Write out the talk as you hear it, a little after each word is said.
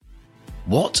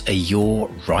What are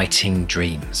your writing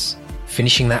dreams?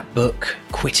 Finishing that book,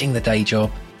 quitting the day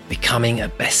job, becoming a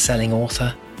best-selling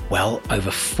author? Well, over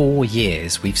 4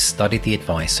 years, we've studied the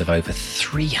advice of over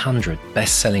 300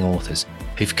 best-selling authors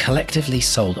who've collectively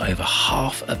sold over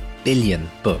 500 million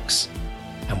books.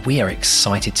 And we are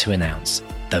excited to announce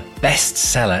the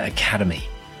Bestseller Academy.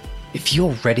 If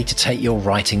you're ready to take your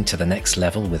writing to the next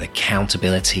level with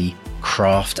accountability,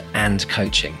 craft, and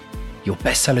coaching, your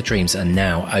bestseller dreams are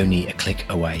now only a click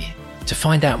away. To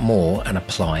find out more and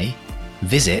apply,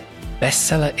 visit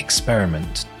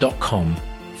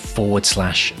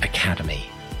bestsellerexperiment.com/academy.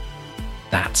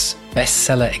 That's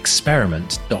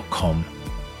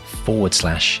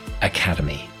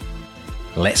bestsellerexperiment.com/academy.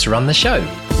 Let's run the show.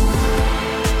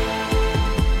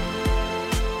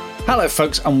 Hello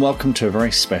folks, and welcome to a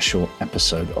very special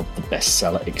episode of the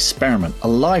Bestseller Experiment, a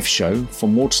live show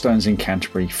from Waterstones in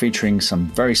Canterbury featuring some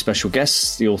very special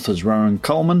guests, the authors Rowan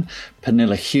Coleman,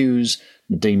 Pernilla Hughes,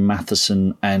 Nadine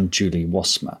Matheson and Julie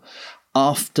Wassmer.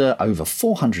 After over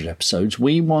 400 episodes,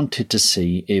 we wanted to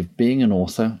see if being an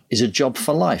author is a job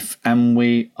for life, and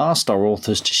we asked our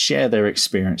authors to share their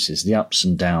experiences, the ups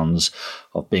and downs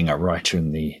of being a writer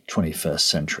in the 21st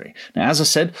century. Now, as I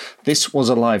said, this was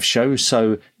a live show,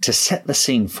 so to set the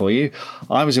scene for you,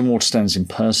 I was in Waterstones in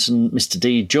person. Mr.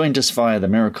 D joined us via the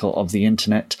miracle of the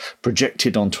internet,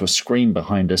 projected onto a screen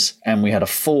behind us, and we had a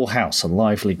full house, a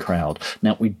lively crowd.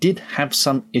 Now, we did have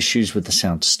some issues with the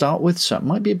sound to start with, so it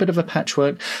might be a bit of a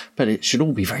patchwork, but it should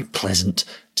all be very pleasant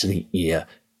to the ear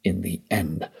in the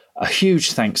end. A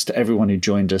huge thanks to everyone who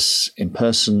joined us in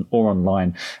person or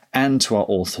online, and to our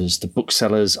authors, the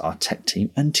booksellers, our tech team,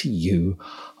 and to you,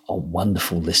 our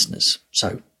wonderful listeners.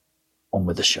 So, on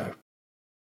with the show.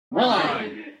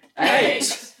 9,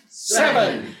 8,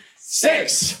 7,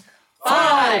 6,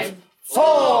 5,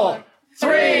 4,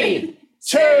 3,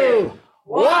 2,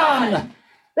 1.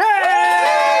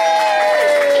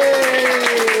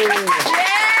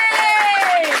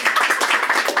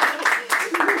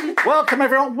 Welcome,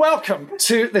 everyone. Welcome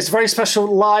to this very special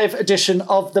live edition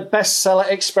of the Bestseller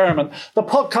Experiment, the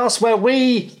podcast where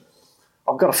I've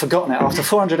forgotten it. After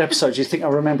 400 episodes, you think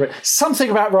I'll remember it. Something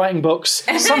about writing books,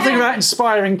 something about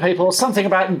inspiring people, something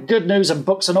about good news and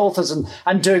books and authors and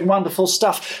doing wonderful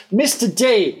stuff. Mr.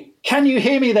 D, can you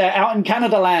hear me there out in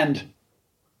Canada land?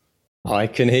 I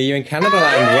can hear you in Canada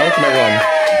land. Welcome, everyone.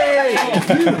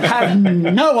 You have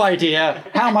no idea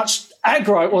how much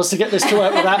aggro it was to get this to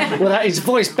work without his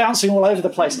voice bouncing all over the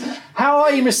place. How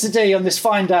are you, Mr. D, on this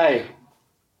fine day?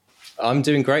 I'm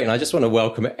doing great, and I just want to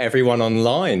welcome everyone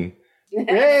online. Yay!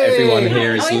 Everyone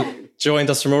here has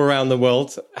joined us from all around the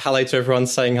world. Hello to everyone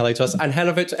saying hello to us, and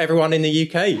hello to everyone in the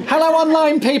UK. Hello,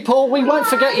 online people. We won't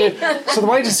forget you. So the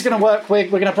way this is going to work, we're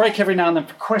going to break every now and then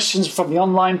for questions from the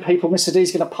online people. Mr. D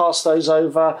is going to pass those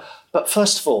over. But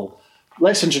first of all,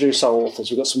 let's introduce our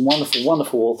authors. We've got some wonderful,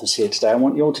 wonderful authors here today. I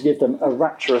want you all to give them a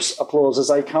rapturous applause as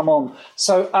they come on.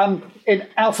 So in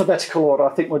alphabetical order,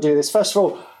 I think we'll do this. First of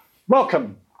all,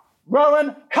 welcome,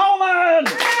 Rowan Coleman!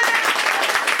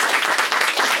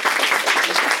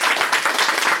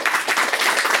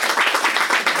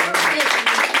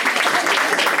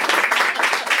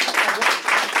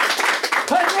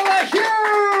 Pernilla Hughes!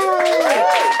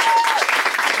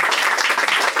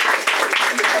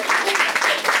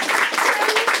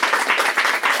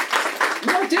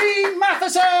 Nadine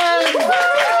Matheson!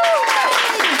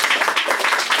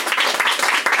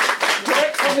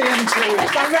 Direct from the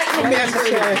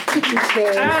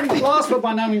M2. And last but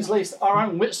by no means least, our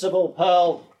own Whitstable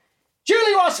Pearl,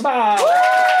 Julie Wassmer!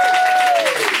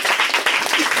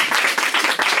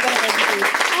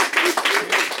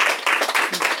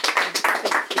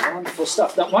 Wonderful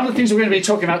stuff. Now, one of the things we're going to be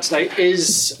talking about today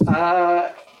is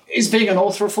being an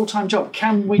author a full-time job?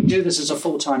 Can we do this as a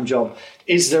full-time job?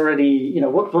 Is there any,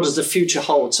 what does the future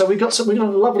hold? So we've got a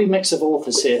lovely mix of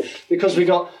authors here, because we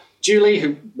got Julie,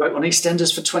 who wrote on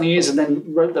EastEnders for 20 years and then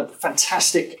wrote the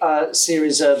fantastic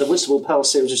series, the Whitstable Pearl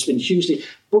series, which has been hugely...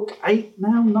 Book 8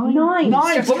 now? 9?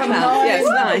 9. Book 9. Yes,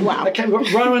 9. Wow. Okay, we've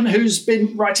got Rowan, who's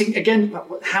been writing, again,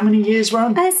 how many years,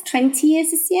 Rowan? It's 20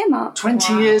 years this year, Mark.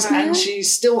 20 years, and she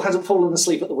still hasn't fallen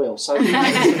asleep at the wheel. So,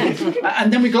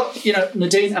 and then we've got,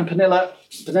 Nadine and Pernilla.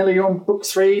 Pernilla, you're on book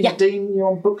 3. Yeah. Nadine,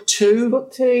 you're on book 2.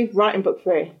 Book 2, writing book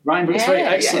 3. Writing book 3,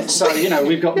 excellent. Yes. So,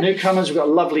 we've got newcomers, we've got a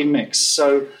lovely mix.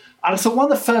 So, and I thought one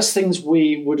of the first things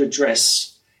we would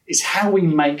address is how we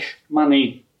make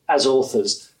money as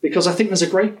authors, because I think there's a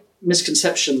great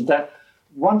misconception that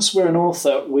once we're an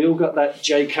author, we all got that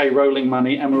J.K. Rowling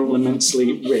money and we're all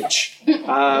immensely rich.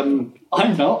 I'm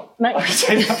not. No. I can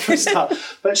tell you that for a start.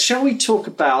 But shall we talk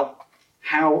about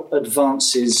how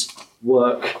advances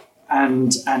work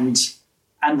and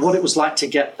and what it was like to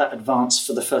get that advance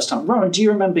for the first time. Rowan, do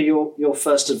you remember your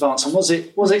first advance? And was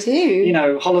it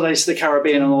holidays to the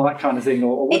Caribbean and all that kind of thing,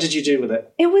 or what did you do with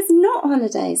it? It was not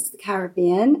holidays to the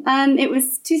Caribbean. It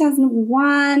was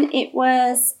 2001. It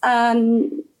was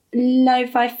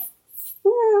medium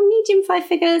 5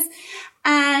 figures.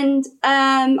 And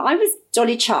I was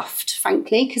jolly chuffed,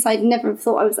 frankly, because I'd never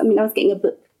thought I was getting a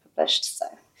book published, so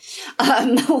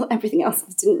everything else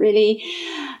didn't really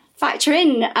factor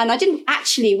in. And I didn't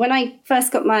actually, when I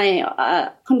first got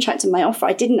my contract and my offer,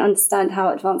 I didn't understand how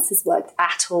advances worked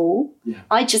at all. Yeah.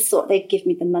 I just thought they'd give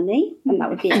me the money and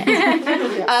that would be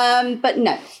it. But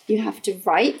no, you have to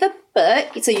write the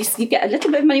book. So you get a little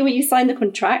bit of money when you sign the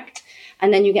contract,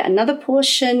 and then you get another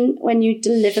portion when you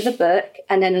deliver the book,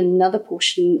 and then another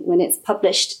portion when it's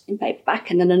published in paperback,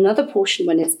 and then another portion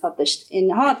when it's published in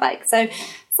hardback. So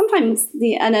sometimes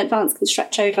an advance can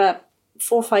stretch over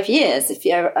 4 or 5 years if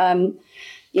you're,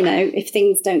 if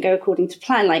things don't go according to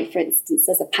plan, like, for instance,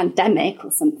 there's a pandemic or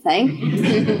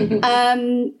something.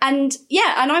 And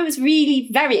I was really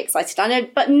very excited. I know,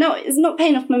 but no, it's not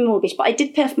paying off my mortgage, but I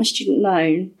did pay off my student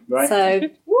loan. Right. So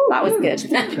that was good.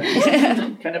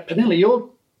 Kind of, Pernilla, you're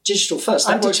digital first.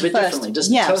 That works a bit differently,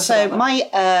 doesn't it? Yeah, so my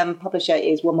publisher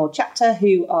is One More Chapter,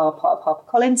 who are part of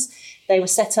HarperCollins. They were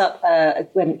set up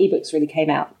when ebooks really came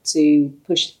out to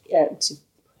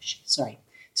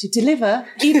deliver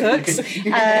ebooks.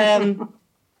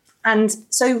 And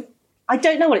so I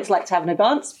don't know what it's like to have an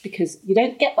advance, because you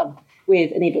don't get one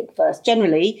with an ebook first.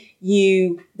 Generally,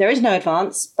 there is no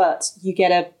advance, but you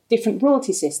get a different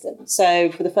royalty system.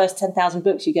 So for the first 10,000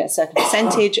 books, you get a certain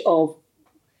percentage of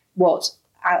what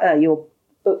your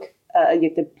book,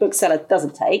 the bookseller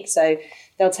doesn't take. So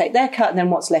they'll take their cut, and then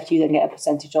what's left you then get a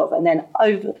percentage of. And then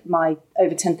over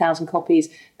 10,000 copies,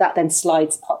 that then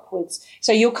slides upwards.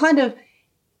 So you'll kind of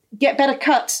get better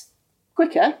cut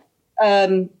quicker.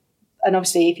 And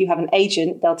obviously, if you have an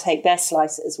agent, they'll take their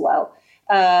slice as well.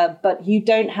 But you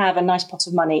don't have a nice pot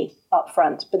of money up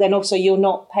front. But then also you're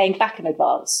not paying back in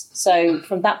advance. So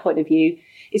from that point of view,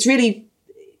 it's really,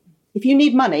 if you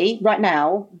need money right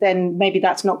now, then maybe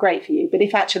that's not great for you. But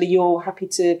if actually you're happy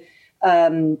to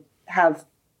have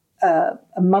a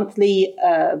monthly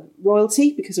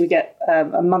royalty, because we get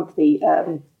a monthly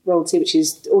royalty, which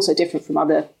is also different from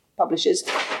other publishers,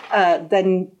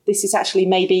 then this is actually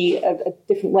maybe a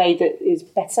different way that is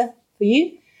better for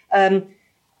you.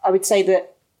 I would say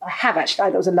that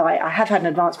that was a lie. I have had an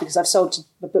advance because I've sold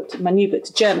my new book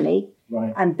to Germany,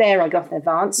 right. And there I got an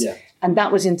advance, and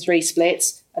that was in 3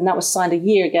 splits, and that was signed a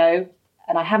year ago,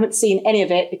 and I haven't seen any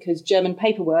of it because German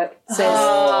paperwork says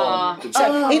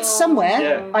it's somewhere.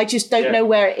 Yeah. I just don't know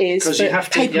where it is. Because you have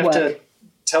to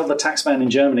tell the taxman in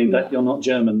Germany that you're not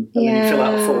German, and then you fill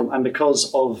out a form. And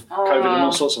because of COVID and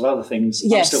all sorts of other things,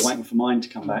 I'm still waiting for mine to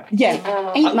come back.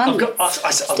 Yeah, 8 months.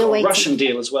 I've got a Russian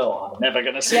deal as well. I'm never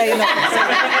going to see that. You're not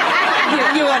going to see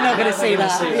that. You are not going to see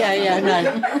that.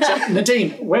 No. So,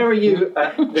 Nadine, where are you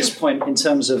at this point in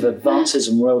terms of advances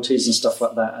and royalties and stuff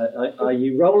like that? Are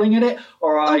you rolling in it,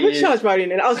 or are you? I wish I was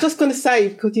rolling in it. I was just going to say,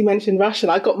 because you mentioned Russian,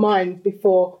 I got mine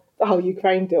before the whole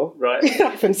Ukraine deal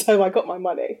happened, so I got my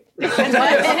money.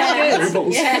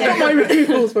 Rubles. I got my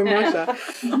rubles from Russia.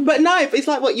 But no, it's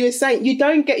like what you were saying, you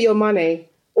don't get your money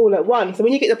all at once. So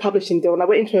when you get the publishing deal, and I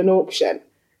went into an auction,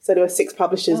 so there were 6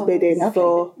 publishers bidding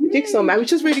for Jigsaw Man,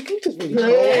 which was really good. It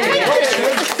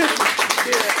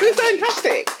was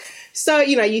fantastic. So,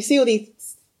 you see all these,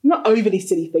 not overly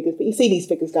silly figures, but you see these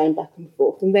figures going back and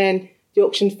forth, and then the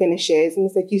auction finishes, and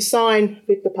it's like you sign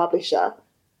with the publisher,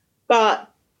 but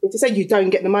to say you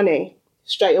don't get the money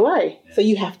straight away. So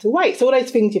you have to wait. So all those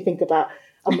things you think about,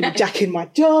 I'm going to jack in my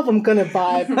job, I'm going to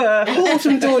buy a horse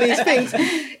and do all these things.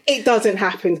 It doesn't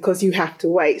happen because you have to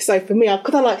wait. So for me,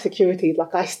 because I like security,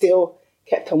 I still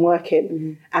kept on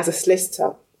working as a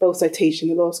solicitor, but also teaching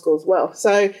the law school as well.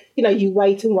 So, you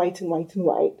wait and wait and wait and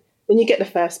wait. Then you get the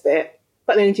first bit.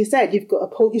 But then, as you said, you've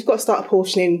got to start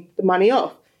apportioning the money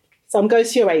off. Some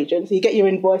goes to your agent, so you get your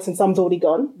invoice and some's already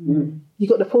gone. You've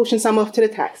got to portion some off to the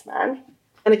taxman.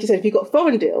 And like you said, if you've got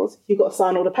foreign deals, you've got to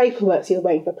sign all the paperwork. So you're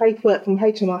waiting for paperwork from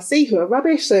HMRC, who are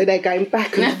rubbish, so they're going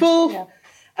back and forth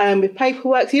with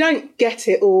paperwork. So you don't get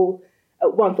it all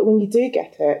at once. But when you do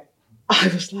get it, I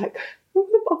was like,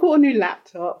 I bought a new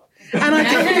laptop. And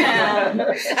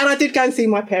I did go and see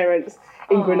my parents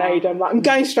in Grenada. I'm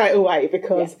going straight away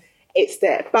because it's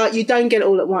there. But you don't get it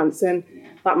all at once. And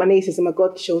like my nieces and my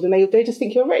godchildren, they just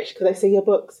think you're rich because they see your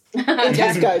books in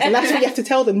Tesco's, and that's what you have to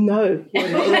tell them. No, you're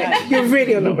not rich. You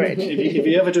really are not rich. If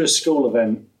you ever do a school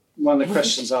event, one of the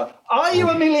questions are you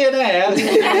a millionaire?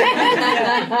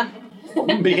 I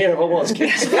wouldn't be here if I was,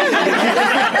 kids.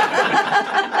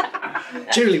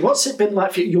 Julie, what's it been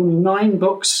like for you? You're 9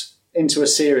 books into a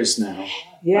series now.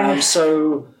 Yeah.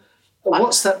 So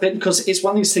what's that been? Because it's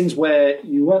one of these things where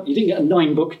you didn't get a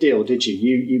 9-book deal, did you?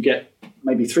 You get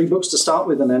maybe 3 books to start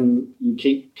with, and then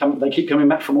they keep coming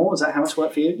back for more. Is that how it's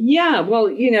worked for you? Yeah, well,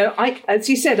 as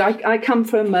you said, I come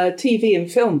from a TV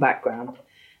and film background,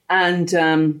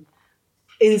 and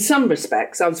in some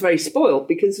respects I was very spoiled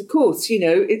because, of course,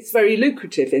 it's very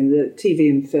lucrative in the TV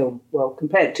and film world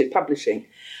compared to publishing.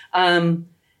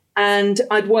 And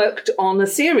I'd worked on a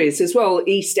series as well,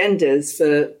 EastEnders,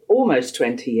 for almost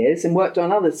 20 years, and worked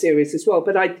on other series as well.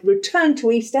 But I returned to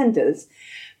EastEnders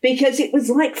because it was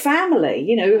like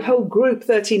family, a whole group,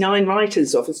 39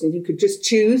 writers, obviously. You could just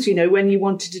choose, when you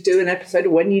wanted to do an episode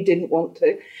or when you didn't want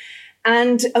to.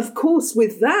 And, of course,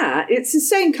 with that, it's the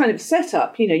same kind of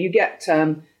setup. You get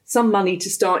some money to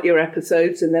start your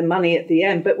episodes and then money at the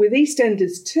end. But with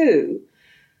EastEnders too,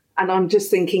 and I'm just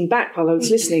thinking back while I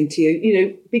was listening to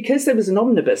you, because there was an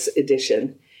omnibus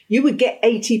edition, you would get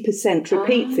 80%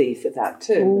 repeat fee for that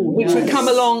too, which would come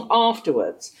along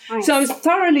afterwards. Nice. So I was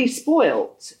thoroughly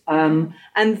spoilt. And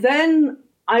then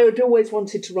I had always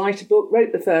wanted to write a book,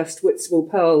 wrote the first Whitstable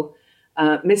Pearl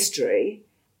mystery.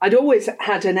 I'd always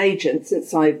had an agent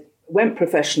since I went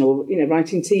professional,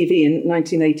 writing TV in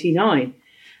 1989.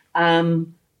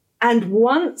 And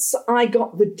once I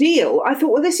got the deal, I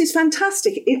thought, well, this is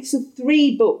fantastic. It's a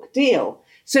 3-book deal.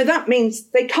 So that means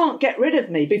they can't get rid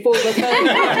of me before the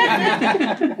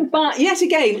third book. But yet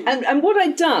again, and what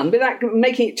I'd done, without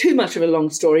making it too much of a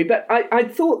long story, but I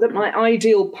thought that my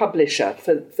ideal publisher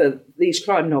for these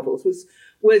crime novels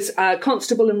was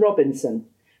Constable and Robinson.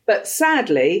 But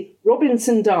sadly,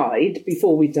 Robinson died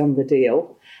before we'd done the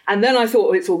deal. And then I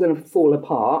thought, it's all going to fall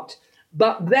apart.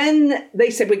 But then they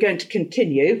said, we're going to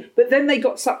continue. But then they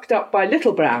got sucked up by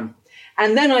Little Brown.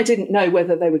 And then I didn't know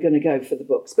whether they were going to go for the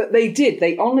books. But they did.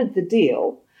 They honoured the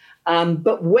deal.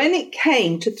 But when it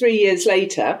came to 3 years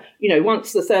later,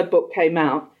 once the 3rd book came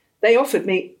out, they offered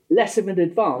me less of an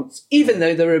advance, even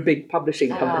though they were a big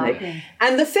publishing company. Okay.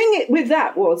 And the thing with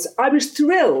that was I was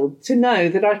thrilled to know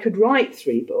that I could write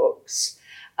 3 books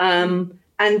and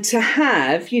to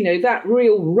have, that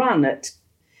real run at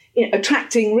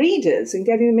attracting readers and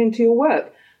getting them into your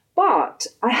work. But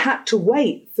I had to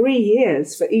wait 3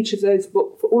 years for each of those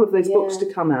books, for all of those books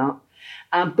to come out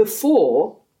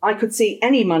before I could see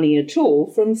any money at all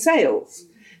from sales.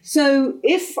 So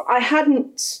if I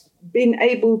hadn't been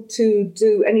able to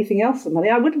do anything else for money,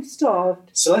 I would have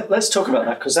starved. So let's talk about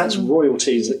that, because that's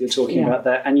royalties that you're talking about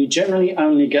there. And you generally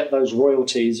only get those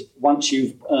royalties once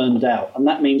you've earned out. And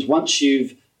that means once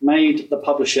you've made the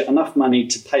publisher enough money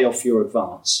to pay off your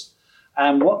advance.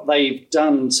 And what they've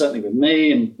done, certainly with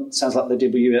me, and it sounds like they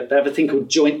did with you, they have a thing called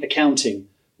joint accounting,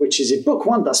 which is if book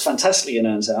 1 does fantastically and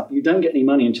earns out, you don't get any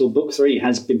money until book 3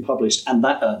 has been published and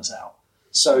that earns out.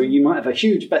 So you might have a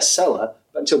huge bestseller,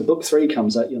 but until book 3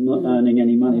 comes out, you're not earning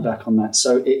any money back on that.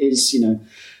 So it is, it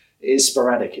is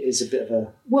sporadic. It is a bit of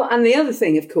a... Well, and the other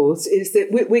thing, of course, is that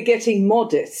we're getting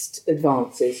modest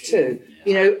advances too.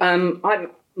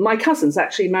 My cousin's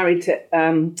actually married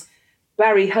to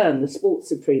Barry Hearn, the sports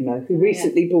supremo, who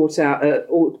recently brought out an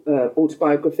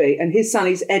autobiography, and his son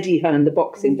is Eddie Hearn, the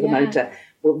boxing promoter.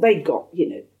 Well, they got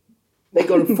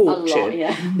a fortune. A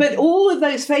lot, But all of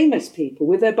those famous people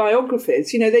with their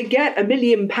biographies, they get £1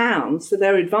 million for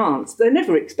their advance. They're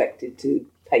never expected to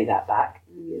pay that back.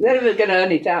 They're never going to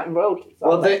earn it out in royalties.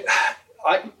 Well,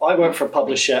 I work for a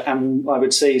publisher, and I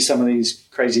would see some of these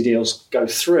crazy deals go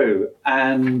through,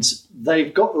 and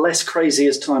they've got less crazy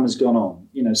as time has gone on.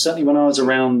 Certainly when I was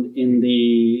around in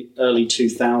the early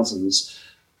 2000s,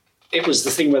 it was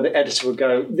the thing where the editor would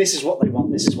go, this is what they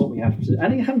want, this is what we have to do.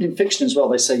 And it happened in fiction as well.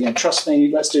 They say, trust me,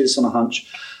 let's do this on a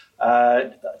hunch.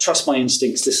 Trust my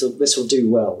instincts, this will do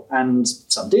well. And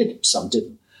some did, some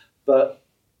didn't. But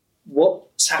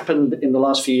what's happened in the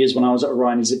last few years when I was at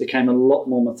Orion is it became a lot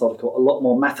more methodical, a lot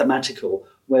more mathematical,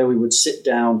 where we would sit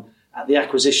down at the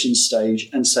acquisition stage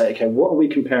and say, okay, what are we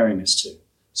comparing this to?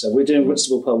 So we're doing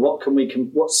Whitstable Pearl.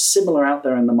 What's similar out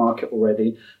there in the market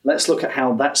already? Let's look at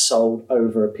how that's sold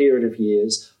over a period of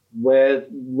years.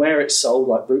 Where it's sold,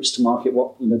 like routes to market.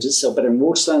 Does it sell better in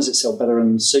Waterstones? Does it sell better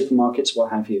in supermarkets?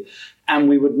 What have you? And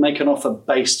we would make an offer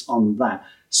based on that.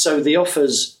 So the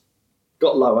offers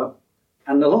got lower,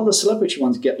 and a lot of the celebrity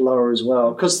ones get lower as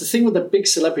well. Because the thing with the big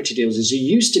celebrity deals is you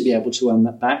used to be able to earn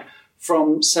that back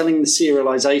from selling the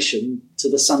serialization to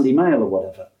the Sunday Mail or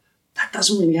whatever. That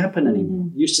doesn't really happen anymore.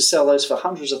 You used to sell those for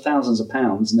hundreds of thousands of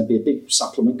pounds, and there'd be a big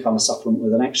colour supplement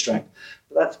with an extract.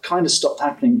 But that kind of stopped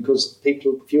happening because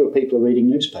fewer people are reading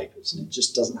newspapers, and it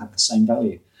just doesn't have the same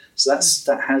value. So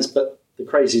but the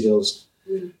crazy deals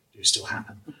do still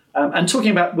happen. And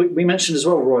talking about, we mentioned as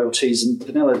well royalties, and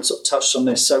Pernilla sort of touched on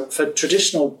this. So for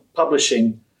traditional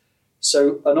publishing,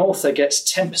 so an author gets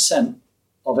 10%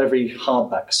 of every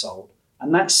hardback sold,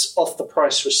 and that's off the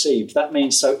price received. That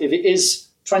means, so if it is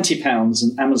 £20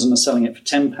 and Amazon are selling it for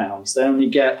 £10, they only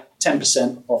get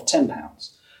 10% of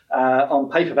 £10. On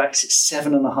paperbacks, it's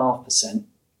 7.5%,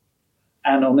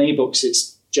 and on ebooks,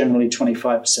 it's generally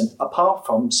 25%. Apart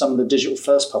from some of the digital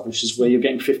first publishers where you're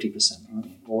getting 50%, aren't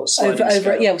you? Or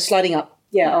sliding up.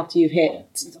 Yeah, after you've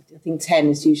hit, I think 10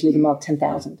 is usually the mark,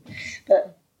 10,000.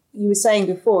 But you were saying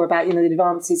before about the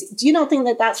advances. Do you not think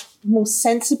that that's more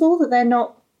sensible, that they're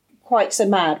not quite so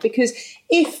mad? Because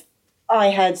if I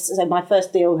had, so my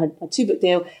first deal, had a 2-book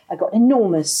deal, I got an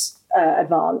enormous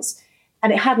advance,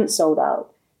 and it hadn't sold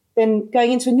out, then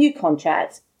going into a new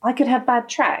contract, I could have bad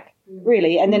track,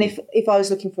 really. And then if I was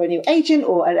looking for a new agent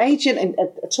or an agent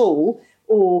at all,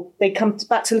 or they come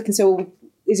back to look and say, well,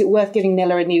 is it worth giving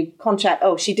Nilla a new contract?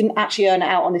 Oh, she didn't actually earn it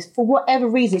out on this for whatever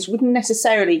reasons. Wouldn't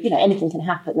necessarily, anything can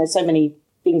happen. There's so many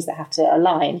things that have to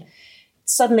align.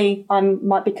 Suddenly,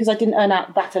 because I didn't earn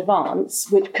out that advance,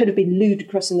 which could have been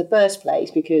ludicrous in the first place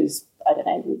because, I don't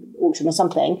know, auction or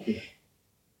something,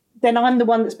 then I'm the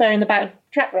one that's bearing the bad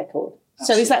track record.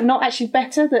 Absolutely. So is that not actually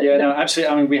better? No,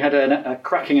 absolutely. I mean, we had a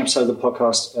cracking episode of the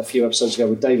podcast a few episodes ago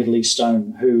with David Lee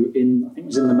Stone, who I think it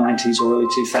was in the 90s or early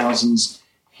 2000s.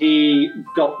 He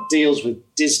got deals with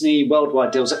Disney,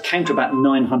 worldwide deals that came to about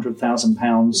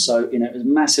 £900,000. So, it was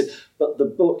massive. But the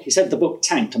book, he said the book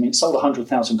tanked. I mean, it sold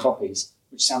 100,000 copies,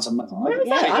 which sounds amazing. I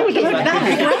would have liked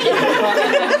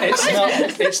that.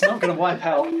 It's not going to wipe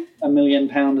out £1 million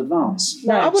advance.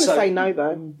 No, I wouldn't say no,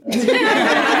 though.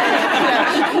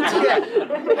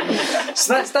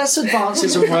 So that's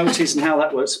advances and royalties and how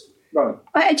that works. Right.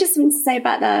 I just want to say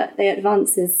about the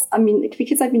advances. I mean,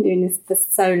 because I've been doing this for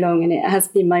so long, and it has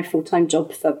been my full-time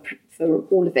job for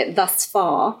all of it thus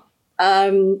far.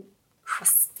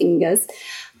 Cross fingers.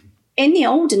 In the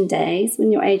olden days,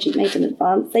 when your agent made an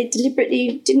advance, they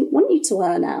deliberately didn't want you to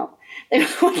earn out. They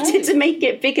wanted to make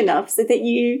it big enough so that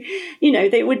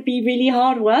that it would be really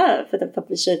hard work for the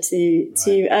publisher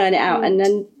to earn it out. And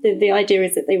then the idea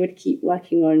is that they would keep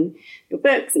working on your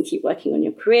books and keep working on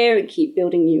your career and keep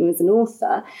building you as an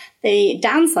author. The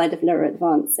downside of lower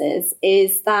advances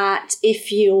is that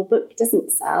if your book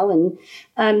doesn't sell,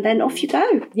 and then off you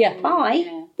go. Yeah, bye.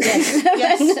 Yeah. Yes.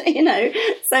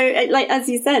 So as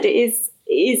you said, it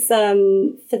is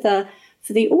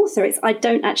for the author, I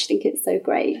don't actually think it's so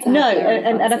great. No,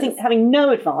 and I think having no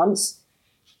advance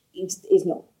is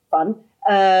not fun.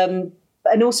 And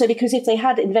also because if they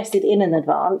had invested in an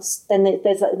advance, then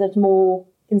there's more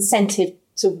incentive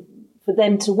for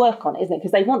them to work on it, isn't it?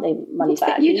 Because they want their money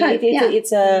back. You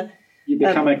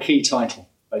become a key title,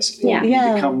 basically. Yeah.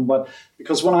 You become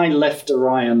because when I left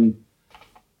Orion,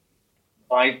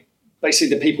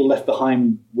 basically the people left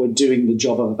behind were doing the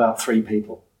job of about 3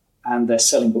 people. And they're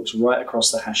selling books right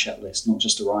across the Hachette list, not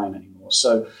just Orion anymore.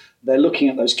 So they're looking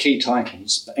at those key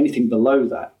titles, but anything below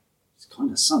that is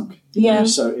kind of sunk. Yeah.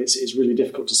 So it's really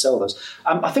difficult to sell those.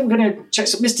 I think we're going to check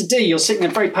some. Mr. D, you're sitting there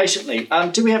very patiently.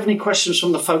 Do we have any questions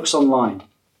from the folks online?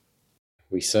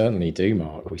 We certainly do,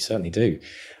 Mark. We certainly do.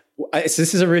 This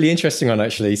is a really interesting one,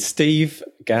 actually. Steve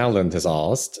Gowland has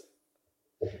asked,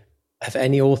 have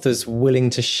any authors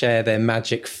willing to share their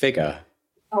magic figure?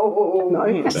 Oh,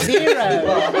 no. 0.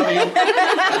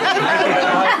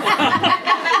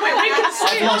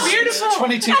 I've lost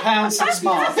 22 pounds since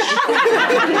March.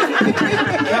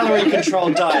 Calorie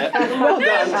controlled diet. Well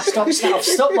done. Stop.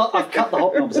 I've cut the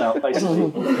hobnobs out,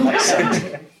 basically.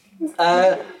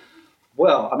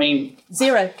 Well, I mean...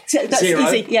 0. That's 0.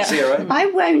 easy. Yeah. 0. I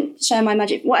won't share my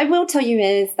magic. What I will tell you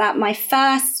is that my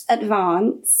first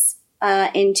advance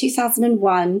in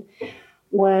 2001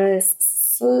 was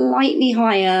slightly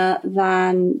higher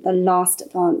than the last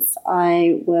advance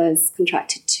I was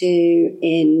contracted to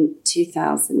in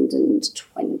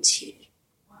 2020.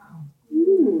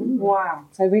 Wow.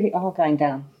 So really are going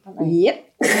down, aren't they?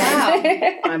 Yep. Wow.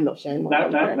 I'm not sharing my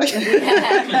No.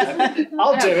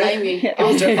 I'll do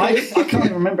it. I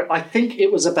can't remember. I think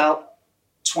it was about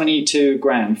 22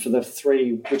 grand for the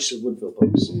 3 Witches of Woodville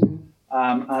books.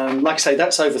 And like I say,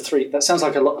 that's over 3. That sounds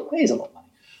like a lot. It is a lot of money.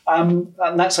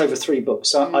 And that's over 3 books.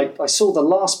 So I saw the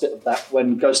last bit of that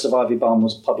when Ghost of Ivy Barn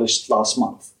was published last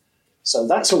month. So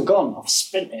that's all gone. I've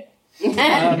spent it.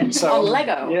 On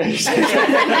Lego. Yeah.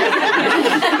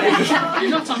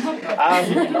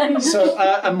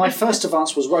 And my first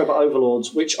advance was Robot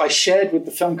Overlords, which I shared with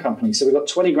the film company. So we got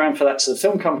 20 grand for that. So the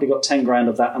film company got 10 grand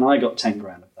of that, and I got 10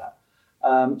 grand of that.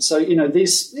 So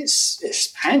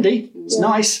it's handy. It's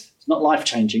nice. It's not life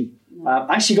changing.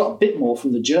 I actually got a bit more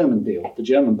from the German deal. The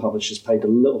German publishers paid a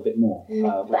little bit more.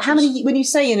 But how many, when you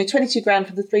say, 22 grand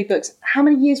for the 3 books, how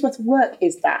many years worth of work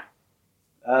is that?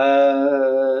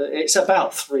 It's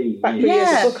about 3 years.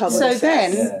 Yeah, so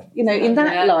then, in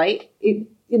that light,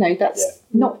 that's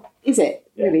not, is it,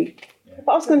 really?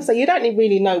 But I was going to say, you don't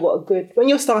really know when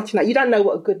you're starting out, you don't know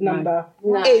what a good number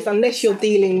is unless you're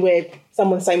dealing with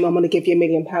someone saying, well, I'm going to give you £1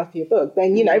 million for your book.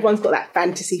 Then, everyone's got that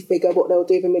fantasy figure, what they'll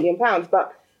do with £1 million.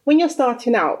 But when you're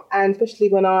starting out, and especially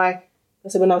when I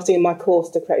was doing my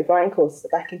course, the creative writing course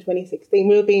back in 2016,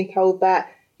 we were being told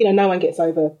that, no one gets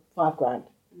over £5 grand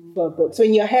for a book. So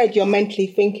in your head, you're mentally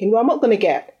thinking, well, I'm not going to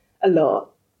get a lot,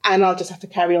 and I'll just have to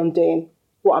carry on doing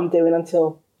what I'm doing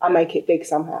until I make it big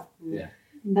somehow. Yeah.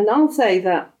 And I'll say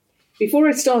that before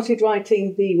I started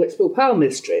writing the Wexford Pearl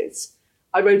Mysteries,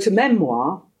 I wrote a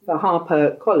memoir for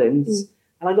HarperCollins,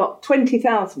 and I got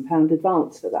 £20,000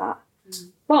 advance for that.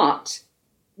 But,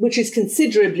 which is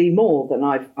considerably more than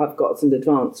I've got as an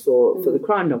advance for the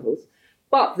crime novels.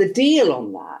 But the deal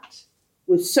on that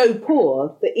was so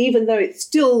poor that even though it's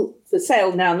still for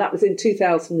sale now, and that was in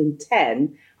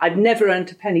 2010, I'd never earned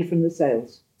a penny from the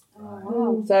sales.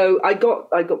 Wow. So I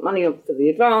got money up for the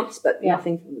advance, but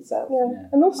nothing from the sales. Yeah.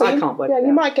 And also, I can't work it out.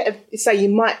 You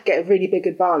might get a really big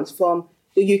advance from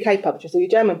your UK publishers or your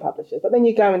German publishers, but then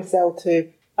you go and sell to,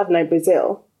 I don't know,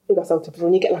 Brazil. I think I sold to Brazil,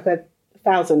 and you get like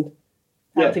 £1,000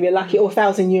 if you're lucky, or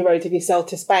 €1,000 if you sell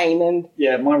to Spain. And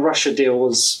my Russia deal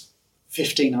was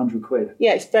 £1,500.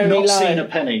 Yeah, it's very Not low. seen a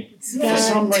penny for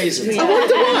some reason. I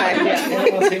wonder why.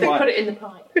 I think why. Put it in the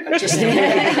pipe. I just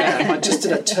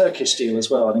did a Turkish deal as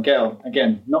well, and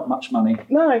again, not much money.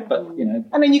 No, but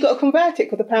and then you've got to convert it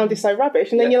because the pound is so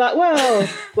rubbish, and then you're like, well.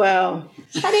 But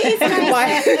it is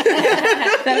nice.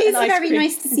 It is very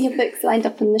nice to see your books lined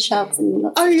up on the shelves and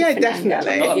lots of different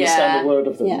definitely. I don't understand a word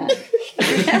of them. Yeah.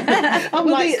 I'm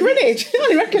like Greenwich. I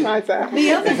don't recognise that.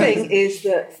 The other thing is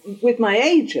that with my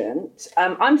agent,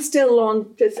 I'm still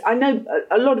on. I know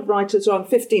a lot of writers are on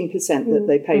 15% that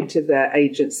they pay to their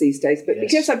agents these days, but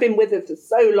because I've been with her for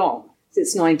so long,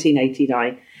 since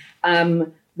 1989,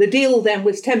 the deal then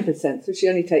was 10%, so she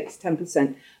only takes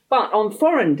 10%. But on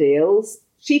foreign deals,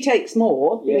 she takes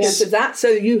more because of that, so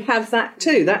you have that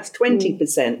too. That's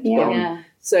 20% gone. Yeah.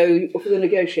 So for the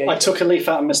negotiation. I took a leaf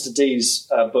out of Mr. D's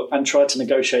book and tried to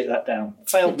negotiate that down.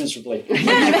 Failed miserably. If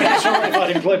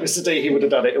I'd employed Mr. D, he would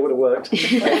have done it. It would have worked.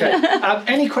 Okay.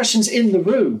 Any questions in the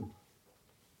room?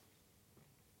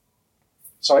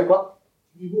 Sorry, what?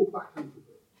 You walk back into it.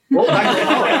 Walk back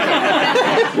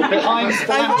into it. Behind the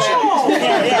lampshade.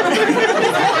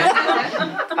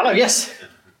 Hello, yes.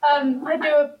 I do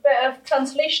a bit of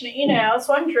translation. I was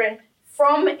wondering,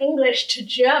 from English to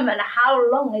German, how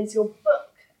long is your book?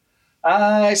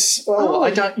 I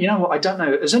don't. You know what? I don't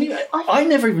know. I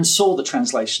never even saw the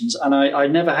translations, and I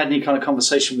never had any kind of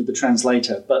conversation with the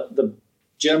translator. But the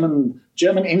German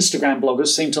Instagram bloggers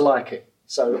seem to like it.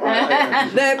 So I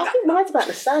think mine's about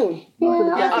the same.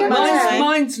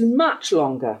 Mine's much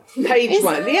longer. Page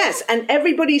one, yes, and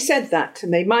everybody said that to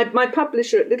me. My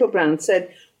publisher at Little Brown said,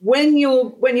 when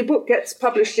your book gets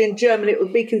published in German, it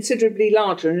will be considerably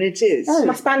larger, and it is.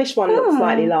 My Spanish one looks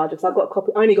slightly larger, so I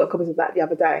only got copies of that the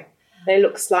other day. They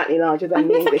look slightly larger than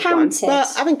the English ones. But I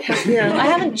haven't counted. I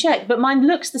haven't checked, but mine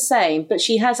looks the same. But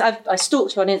she has. I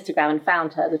stalked her on Instagram and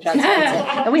found her, the translator,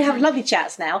 and we have lovely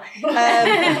chats now.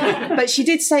 But she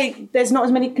did say there's not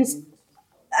as many because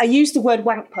I used the word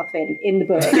wank puffin in the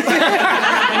book.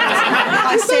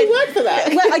 I said, no word for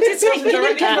that. Well, I did say,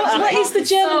 what is the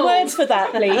German word for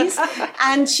that, please?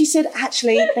 And she said,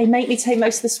 actually, they make me take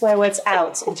most of the swear words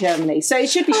out in Germany, so it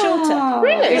should be shorter.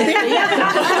 Really? You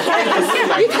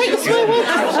take the swear words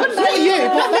out? Not you,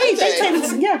 but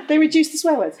they reduce the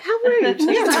swear words. How rude.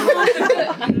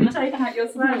 Take out your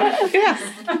swear words. Yes.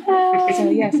 So,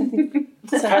 yes, I think.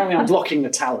 Apparently I'm blocking the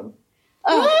talent.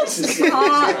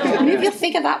 Move your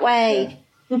figure that way.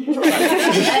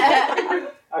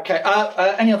 Okay.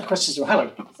 Any other questions?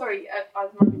 Hello. Sorry, I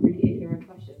might be really ignorant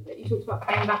question, but you talked about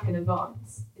paying back in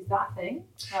advance. Is that a thing?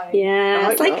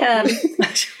 Yeah, it's like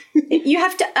you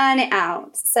have to earn it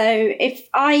out. So if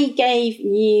I gave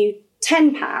you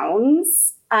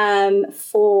 £10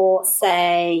 for,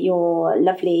 say, your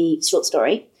lovely short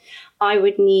story, I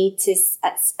would need to,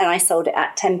 and I sold it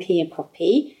at 10p a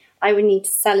copy. I would need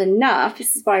to sell enough.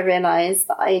 This is why I realised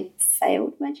that I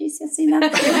failed my GCSE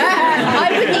maths.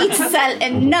 I would need to sell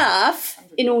enough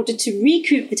in order to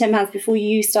recoup the £10 before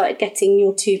you started getting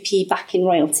your 2p back in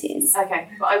royalties. Okay,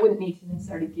 but I wouldn't need to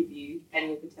necessarily give you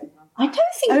any of the £10. I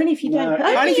don't think Only if you don't.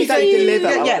 Only if you don't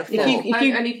deliver. Yeah, if you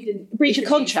Only if you didn't breach a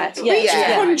contract. breach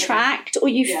Yeah. a contract or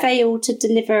you fail to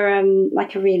deliver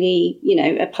like a really,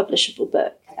 a publishable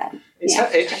book.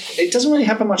 It doesn't really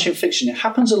happen much in fiction. It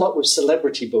happens a lot with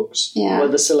celebrity books, where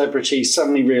the celebrity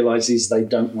suddenly realises they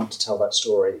don't want to tell that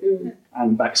story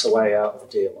and backs away out of the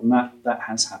deal, and that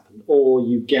has happened. Or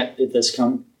you get it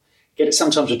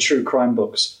sometimes with true crime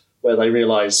books where they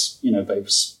realise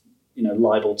they've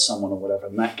libelled someone or whatever,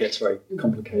 and that gets very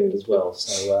complicated as well.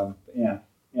 So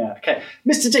okay,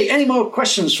 Mr. D, any more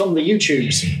questions from the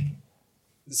YouTubes?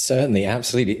 Certainly,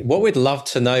 absolutely. What we'd love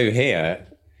to know here,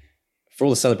 for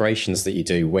all the celebrations that you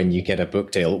do when you get a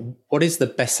book deal, what is the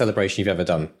best celebration you've ever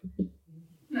done?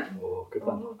 Oh, good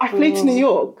one. I flew to New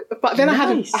York, but then I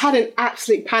had an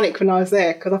absolute panic when I was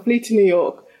there, because I flew to New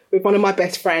York with one of my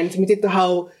best friends, and we did the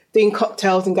whole doing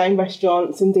cocktails and going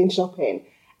restaurants and doing shopping.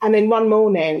 And then one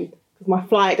morning, because my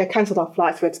flight, they cancelled our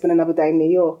flight, so we had to spend another day in New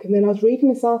York. And then I was reading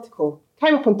this article,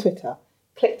 came up on Twitter,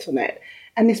 clicked on it,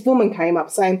 and this woman came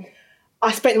up saying,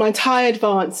 I spent my entire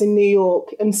advance in New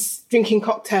York and drinking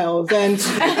cocktails and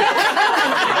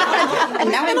And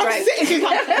now I'm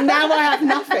broke. now I have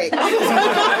nothing. I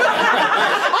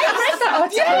read that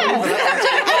article.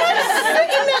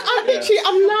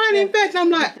 I'm lying in bed and I'm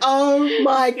like, oh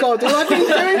my God, what I've been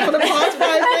doing for the past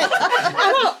 5 weeks.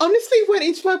 And I honestly went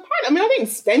into a panic. I mean, I didn't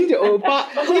spend it all, but,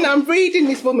 I'm reading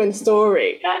this woman's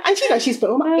story. And, she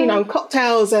spent all my, on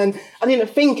cocktails, and I didn't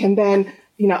think. And then,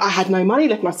 I had no money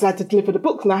left, and I still had to deliver the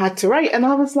books, and I had to write. And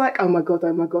I was like, oh my God,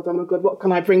 what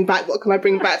can I bring back? But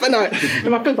no. And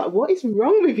my friend's like, what is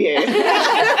wrong with you? She's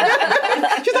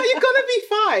like, you're going to be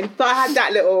fine. So I had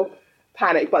that little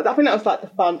panic, but I think that was like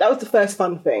that was the first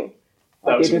fun thing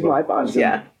I did with my advance.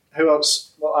 Yeah. Who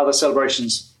else? What other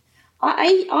celebrations?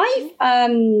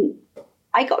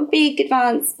 I got a big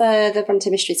advance for the Bronte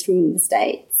Mysteries from the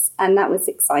States, and that was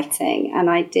exciting. And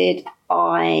I did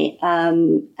buy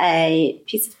a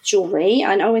piece of jewellery.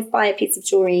 I always buy a piece of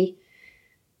jewellery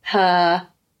per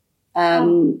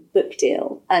book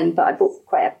deal, but I bought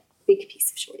quite a big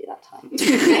piece of jewellery that time.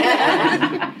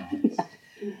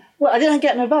 Well, I didn't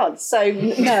get an advance, so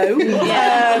no.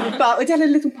 But we did a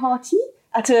little party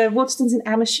at Waterstones in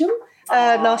Amersham.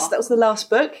 That was the last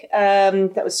book.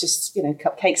 That was just,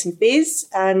 cupcakes and beers.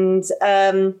 And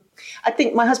I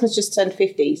think my husband's just turned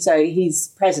 50, so his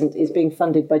present is being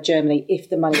funded by Germany if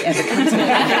the money ever comes in.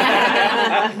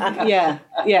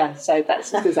 Yeah. So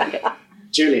that's exactly it.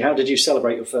 Julie, how did you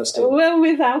celebrate your first deal? Well,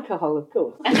 with alcohol, of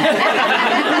course. Anyone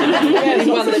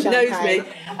that knows me.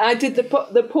 I did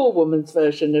the poor woman's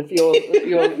version of your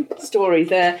story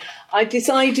there. I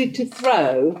decided to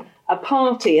throw a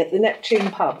party at the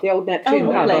Neptune pub, the old Neptune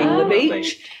pub on the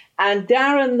beach. And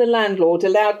Darren, the landlord,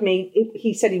 allowed me,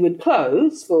 he said he would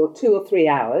close for 2 or 3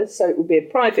 hours, so it would be a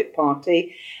private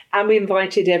party. And we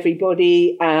invited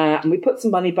everybody, and we put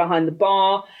some money behind the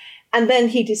bar. And then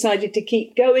he decided to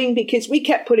keep going because we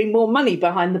kept putting more money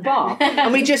behind the bar.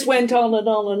 And we just went on and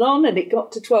on and on, and it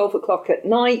got to 12 o'clock at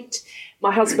night.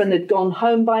 My husband had gone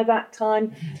home by that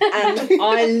time, and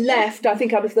I left. I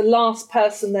think I was the last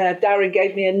person there. Darren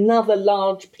gave me another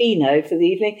large Pinot for the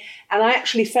evening, and I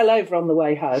actually fell over on the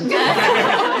way home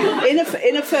in a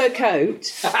fur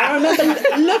coat. I remember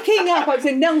looking up. I was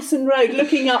in Nelson Road,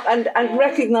 looking up and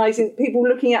recognising people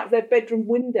looking out of their bedroom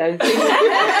windows.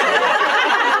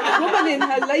 A woman in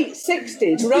her late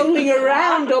 60s rolling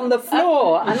around on the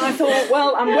floor, and I thought,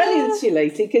 well, I'm well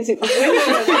insulated because it was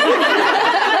winter.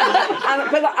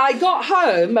 But I got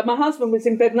home and my husband was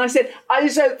in bed, and I said, I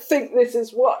don't think this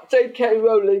is what J.K.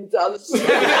 Rowling does. I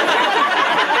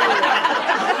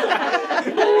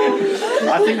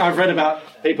think I've read about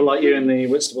people like you in the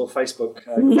Whitstable Facebook.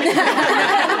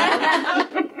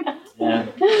 Yeah,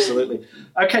 absolutely.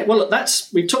 Okay, well, look,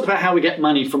 we've talked about how we get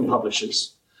money from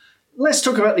publishers. Let's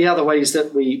talk about the other ways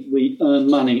that we earn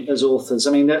money as authors.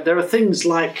 I mean, there are things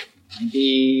like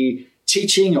maybe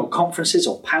teaching or conferences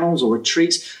or panels or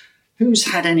retreats. Who's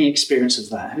had any experience of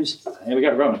that? Here we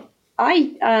go, Rowan.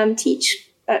 I teach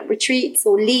at retreats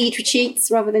or lead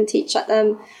retreats rather than teach at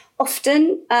them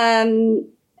often,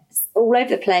 all over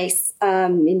the place,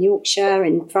 in Yorkshire,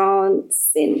 in France,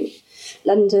 in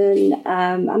London,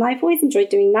 and I've always enjoyed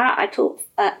doing that. I taught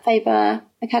at Faber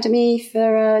Academy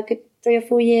for a good 3 or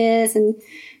 4 years and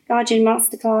Guardian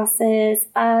masterclasses,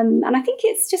 and I think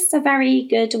it's just a very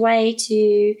good way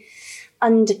to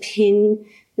underpin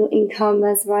your income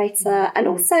as a writer. And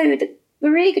also the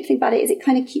really good thing about it is it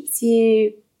kind of keeps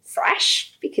you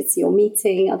fresh because you're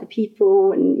meeting other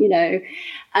people and,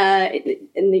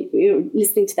 you're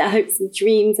listening to their hopes and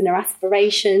dreams and their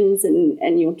aspirations,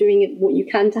 and you're doing what you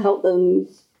can to help them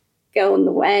go on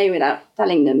the way without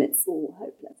telling them it's all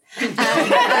hopeless.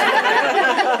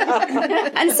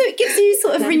 And so it gives you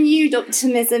sort of renewed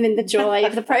optimism in the joy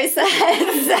of the process.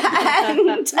 And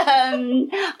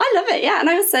I love it, yeah. And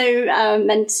I also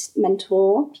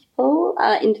mentor people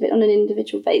on an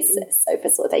individual basis, so for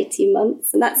sort of 18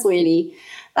 months. And that's really,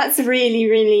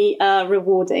 really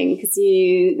rewarding, because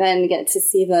you then get to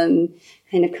see them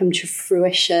kind of come to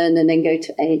fruition and then go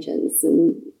to agents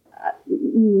and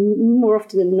more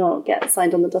often than not get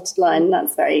signed on the dotted line.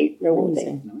 That's very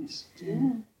rewarding. Nice.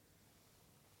 Yeah.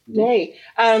 Yay.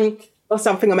 Well,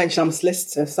 something I mentioned, I'm a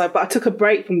solicitor, but I took a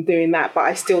break from doing that, but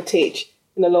I still teach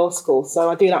in a law school, so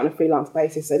I do that on a freelance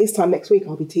basis. So this time next week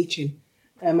I'll be teaching.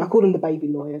 I call them the baby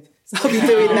lawyers, so I'll be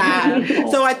doing that.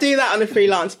 So I do that on a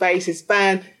freelance basis.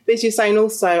 And as you're saying,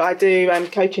 also I do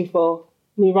coaching for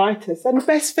new writers. And the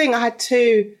best thing, I had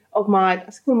two of my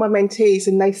mentees,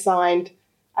 and they signed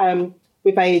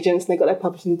with agents, and they got their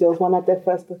publishing deals. One had their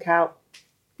first book out,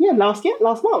 last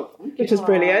month, which was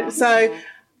brilliant. So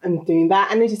I'm doing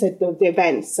that, and as you said, the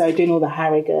events. So doing all the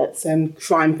Harrogates and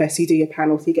Crime Fest, you do your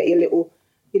panels, so you get your little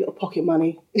pocket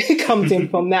money comes in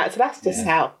from that. So that's just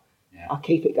how I'll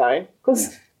keep it going,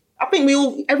 because I think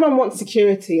everyone wants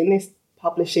security in this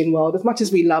publishing world. As much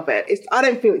as we love it, I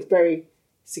don't feel it's very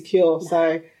secure.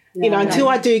 So until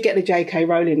I do get the J.K.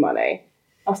 Rowling money,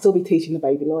 I'll still be teaching the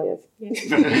baby lawyers.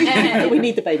 We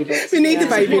need the baby lawyers. We need the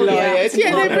baby lawyers.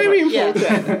 Yeah, they're very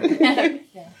important.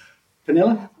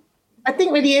 Vanilla? I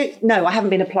think no, I haven't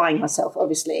been applying myself,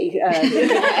 obviously. But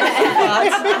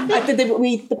I did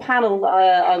the panel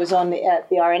I was on at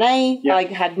the RNA. I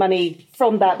had money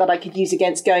from that I could use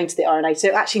against going to the RNA.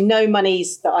 So actually no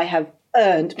monies that I have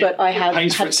earned, but I have... It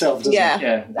pays for itself, doesn't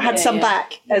it? Had some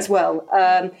back as well.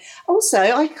 Also,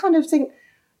 I kind of think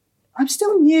I'm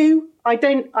still new. I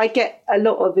get a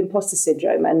lot of imposter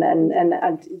syndrome, and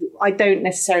I don't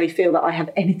necessarily feel that I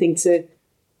have anything to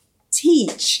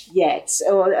teach yet.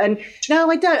 No, I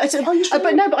don't.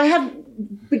 But I have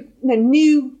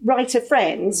new writer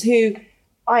friends who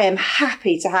I am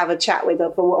happy to have a chat with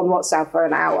on WhatsApp for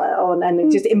an hour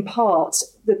and just impart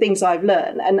the things I've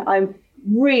learned. And I'm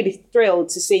really thrilled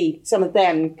to see some of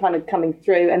them kind of coming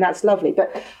through, and that's lovely.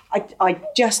 But I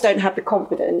just don't have the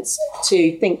confidence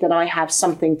to think that I have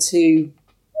something to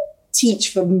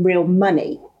teach for real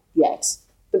money yet.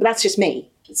 But that's just me.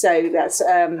 So that's...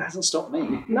 That hasn't stopped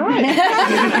me. No.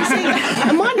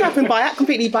 And mine happened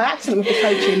completely by accident with the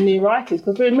coaching new writers,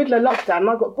 because we were in the middle of lockdown and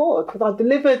I got bored because I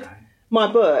delivered my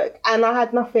book and I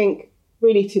had nothing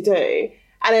really to do.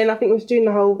 And then I think it was during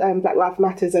the whole Black Lives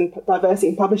Matters and diversity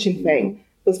in publishing thing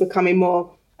was becoming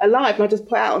more alive. And I just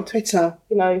put out on Twitter,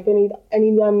 if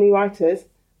any new writers,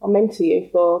 I'll mentor you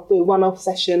for do a one-off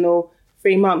session or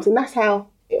 3 months. And that's how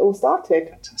it all started.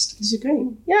 Fantastic. This is great.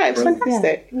 Yeah, it was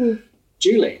fantastic. Yeah.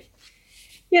 Julie?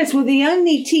 Yes, well, the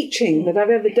only teaching that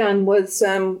I've ever done was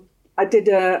I did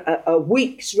a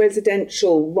week's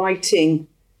residential writing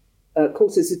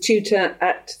course as a tutor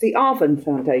at the Arvin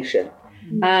Foundation.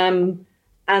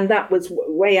 And that was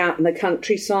way out in the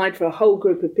countryside for a whole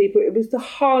group of people. It was the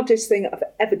hardest thing I've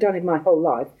ever done in my whole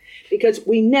life, because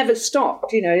we never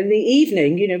stopped. In the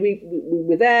evening, we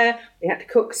were there, we had to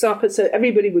cook supper, so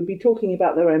everybody would be talking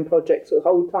about their own projects the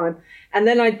whole time. And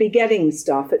then I'd be getting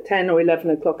stuff at 10 or 11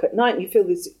 o'clock at night, and you feel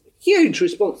this huge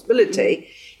responsibility,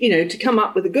 to come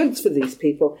up with the goods for these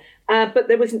people. But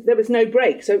there was no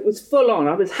break, so it was full on.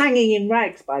 I was hanging in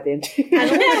rags by then,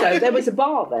 and also there was a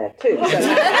bar there too. So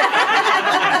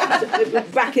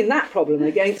back in that problem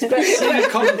again. But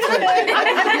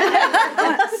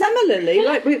similarly,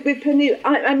 like with Pernille,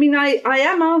 I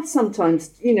am asked sometimes,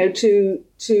 to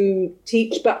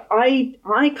teach, but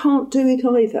I can't do it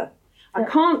either. I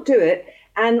can't do it,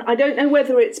 and I don't know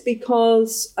whether it's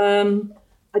because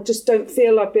I just don't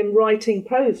feel I've been writing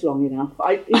prose long enough.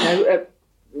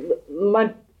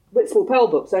 My Whitstable Pearl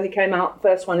books only came out, the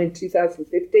first one in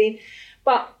 2015.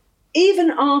 But even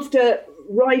after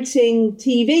writing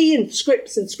TV and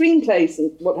scripts and screenplays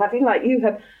and what have you, like you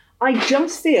have, I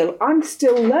just feel I'm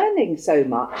still learning so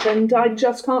much and I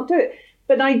just can't do it.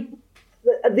 But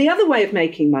the other way of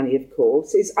making money, of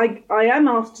course, is I am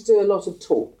asked to do a lot of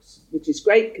talks, which is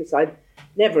great because I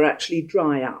never actually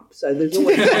dry up. So there's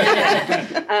always...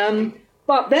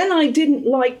 But then I didn't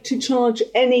like to charge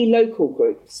any local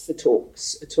groups for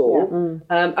talks at all.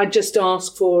 Yeah. I just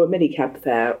ask for a minicab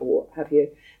fare or what have you.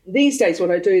 These days what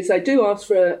I do is I do ask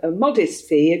for a modest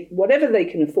fee, whatever they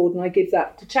can afford, and I give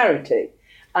that to charity.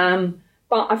 But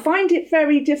I find it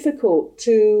very difficult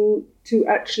to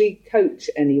actually coach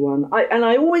anyone.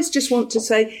 I always just want to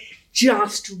say,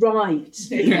 just right.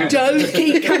 Don't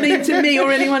keep coming to me or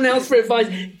anyone else for advice.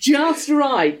 Just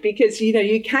right, because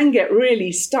you can get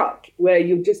really stuck where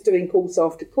you're just doing course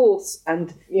after course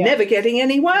and never getting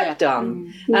any work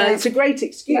done. It's a great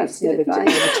excuse never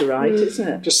to write, isn't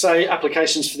it? Just say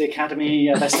applications for the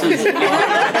Academy.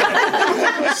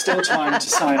 Still time to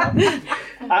sign up.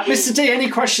 Mr. D, any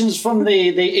questions from the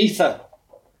ether?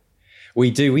 We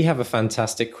do. We have a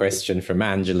fantastic question from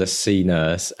Angela C.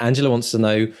 Nurse. Angela wants to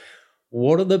know,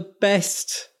 what are the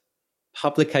best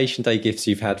publication day gifts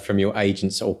you've had from your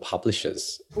agents or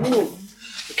publishers? Ooh.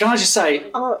 Can I just say,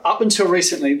 up until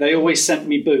recently, they always sent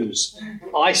me booze.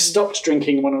 I stopped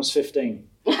drinking when I was 15.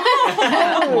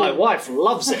 My wife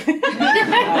loves it. But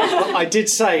I did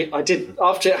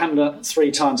after it happened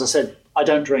 3 times, I said, I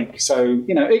don't drink. So,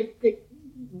 it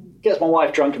gets my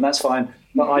wife drunk and that's fine.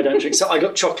 But I don't drink. So I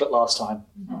got chocolate last time.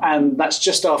 And that's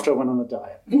just after I went on a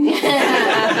diet. I'm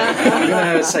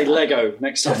going to say Lego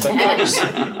next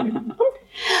time.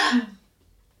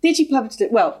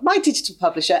 My digital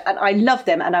publisher, and I love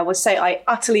them, and I will say I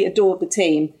utterly adore the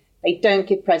team. They don't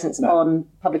give presents on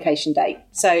publication day.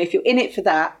 So if you're in it for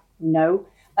that, no.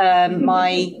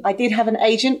 I did have an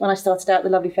agent when I started out, the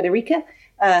lovely Federica.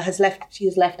 She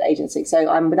has left agency, so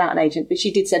I'm without an agent, but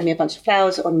she did send me a bunch of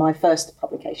flowers on my first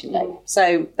publication day.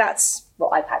 So that's what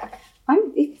I've had.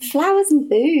 Flowers and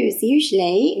booze,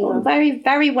 usually. Very,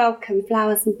 very welcome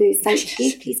flowers and booze. Thank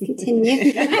you. Please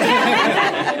continue.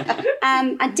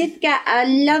 I did get a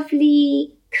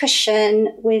lovely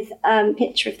cushion with a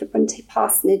picture of the Bronte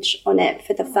parsonage on it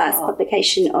for the first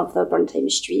publication of the Bronte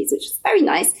Mysteries, which was very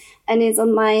nice and is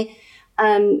on my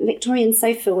Victorian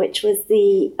sofa, which was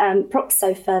the prop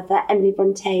sofa that Emily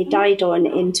Bronte died on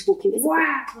in To Walk Invisible.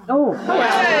 Wow. Wow.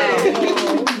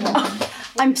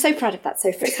 I'm so proud of that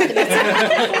sofa. It's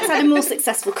had a more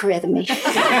successful career than me. I've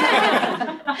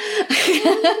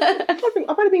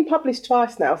only been published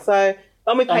twice now, so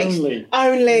I'm with only. But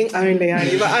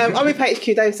I'm with HQ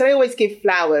Dave, so they always give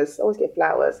flowers.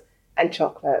 And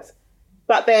chocolates.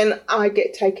 But then I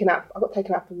got taken out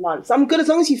for lunch. So I'm good as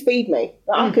long as you feed me.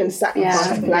 I can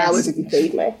sacrifice flowers if you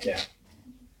feed me. Yeah.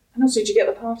 And also, did you get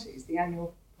the parties, the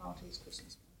annual parties,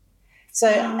 Christmas? So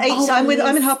I'm in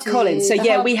HarperCollins. So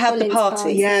we have the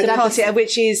party,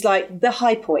 which is like the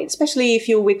high point, especially if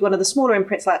you're with one of the smaller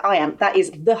imprints like I am. That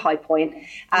is the high point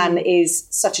and is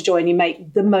such a joy, and you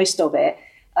make the most of it.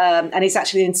 And it's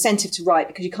actually an incentive to write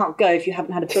because you can't go if you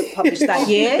haven't had a book published that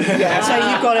year. So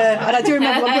you've got to, and I do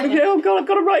remember I've got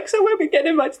to write because I won't be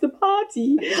getting invited to the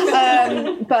party.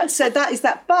 But so that is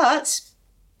that. But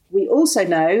we also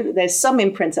know that there's some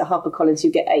imprints at HarperCollins who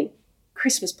get a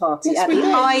Christmas party at the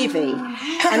Ivy.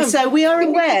 And so we are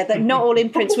aware that not all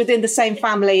imprints within the same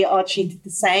family are treated the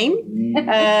same. We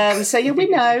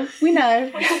know.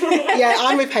 Yeah,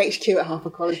 I'm with HQ at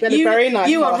HarperCollins. We had a very nice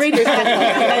You are really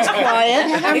quiet.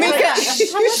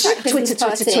 Twitter.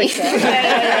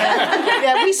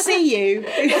 Yeah, we see you.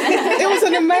 It was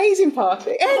an amazing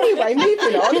party. Anyway,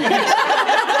 moving on.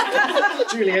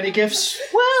 Julie, any gifts?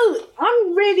 Well,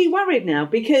 I'm really worried now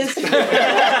because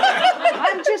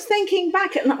I'm just thinking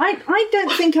back, and I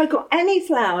don't think I got any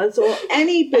flowers or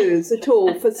any booze at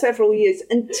all for several years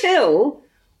until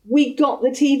we got the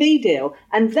TV deal.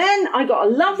 And then I got a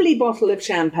lovely bottle of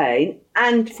champagne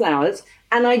and flowers,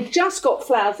 and I just got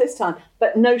flowers this time,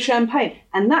 but no champagne.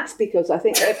 And that's because I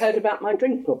think they've heard about my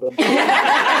drink problem. To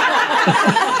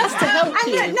help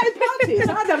you. And no parties.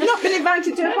 I've not been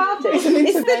invited to a party. It's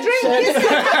the drink, isn't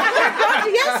it?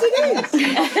 Yes, it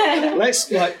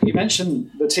is. You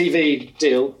mentioned the TV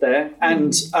deal there,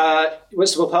 and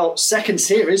Whitstable Pearl second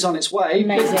series on its way.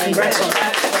 Amazing. Congrats on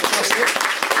that.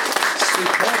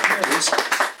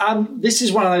 Superb. This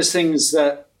is one of those things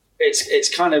that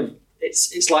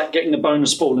it's like getting the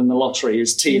bonus ball in the lottery.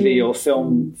 Is TV or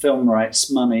film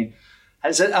rights money?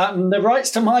 The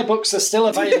rights to my books are still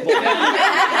available.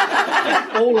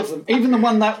 All of them, even the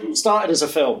one that started as a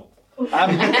film.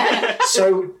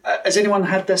 So, has anyone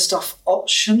had their stuff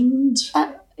optioned?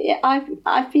 Yeah, I've been.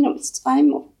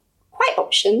 I'm quite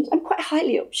optioned. I'm quite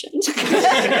highly optioned,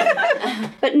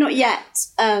 but not yet.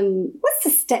 What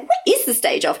is the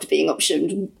stage after being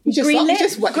optioned?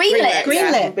 Greenlit.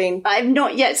 I've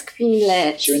not yet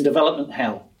greenlit. So you're in development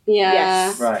hell. Yeah.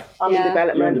 Yes. Right. I'm in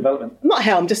development. You're in development. I'm not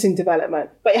hell, I'm just in development.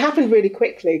 But it happened really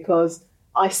quickly because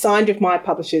I signed with my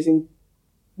publishers in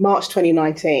March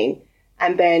 2019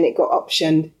 and then it got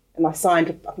optioned and I signed,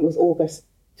 I think it was August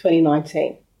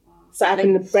 2019. So it happened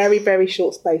in a very, very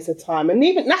short space of time. And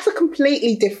even that's a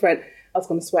completely different I was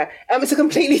going to swear. It's a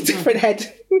completely different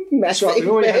head mess. That's right. We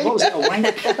already had, what was it? A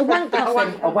wank? A wank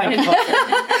coffin. A wank coffin.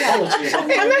 Apologies.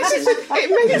 It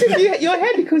messes your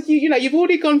head because you've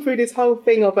already gone through this whole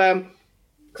thing of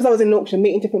because I was in an auction,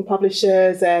 meeting different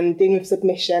publishers and dealing with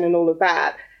submission and all of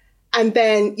that. And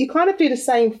then you kind of do the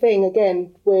same thing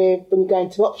again with when you go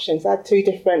into options. I had 2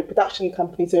 different production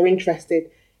companies who are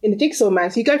interested in the Jigsaw Man.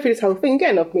 So you go through this whole thing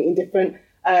again of meeting different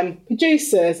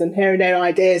producers and hearing their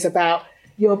ideas about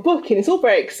your booking. It's all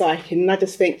very exciting. And I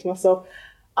just think to myself,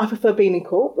 I prefer being in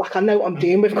court. Like, I know what I'm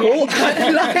doing with court.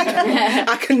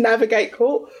 I can navigate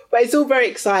court. But it's all very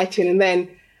exciting. And then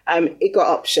it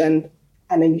got optioned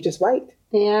and then you just wait.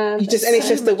 Yeah, and it's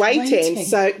just the waiting.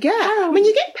 So I mean,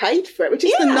 you get paid for it, which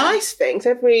is the nice thing.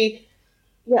 So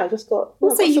I just got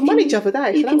some money the other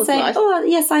day. You so can that was say, nice. oh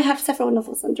yes, I have several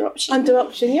novels under option. Under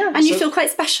option, yeah, and you feel quite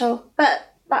special.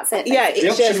 But that's it. Yeah, the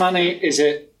option money, is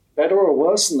it better or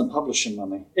worse than the publishing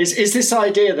money? Is this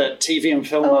idea that TV and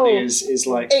film money is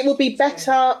like? It will be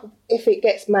better if it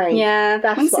gets made. Yeah,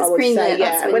 that's what I would say.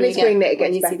 Yeah, when it's greenlit, it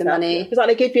gets better. See the money. It's like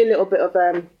they give you a little bit of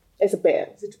It's a bit.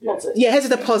 It's a deposit. Yeah, here's a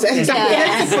deposit. Exactly.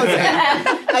 Here's a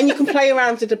deposit. And you can play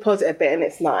around with the deposit a bit and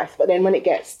it's nice. But then when it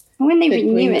gets... When they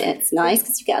renew it, it's nice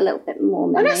because you get a little bit more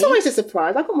money. And that's always a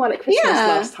surprise. I got one at Christmas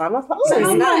last time. I was like, oh, so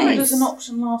how nice. long does an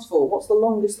option last for? What's the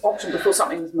longest option before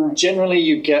something's made? Generally,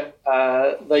 you get...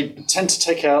 they tend to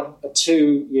take out a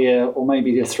 2-year or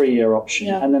maybe a 3-year option,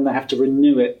 and then they have to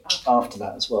renew it after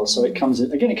that as well. So it comes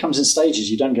in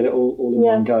stages. You don't get it all in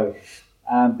one go.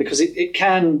 Because it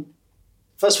can...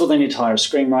 First of all, they need to hire a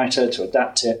screenwriter to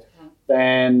adapt it.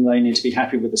 Then they need to be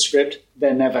happy with the script.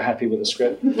 They're never happy with the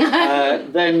script.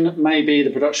 Then maybe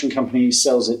the production company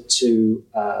sells it to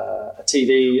a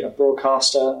TV, a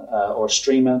broadcaster, or a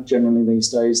streamer generally these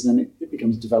days. And then it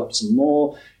becomes developed some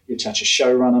more. You attach a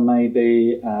showrunner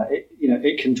maybe.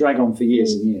 It can drag on for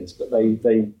years and years. But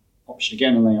they option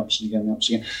again and they option again and they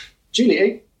option again.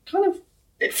 Julie,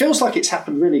 it feels like it's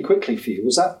happened really quickly for you.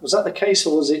 Was that the case,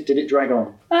 or did it drag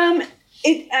on?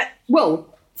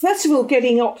 Well, first of all,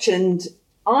 getting optioned,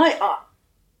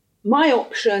 my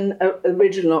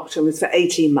original option was for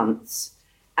 18 months.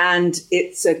 And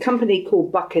it's a company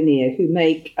called Buccaneer who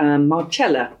make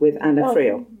Marcella with Anna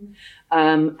Friel.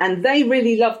 And they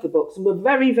really loved the books and were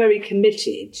very, very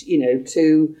committed,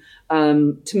 to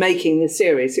making the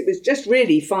series. It was just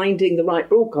really finding the right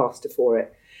broadcaster for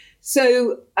it.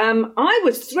 So I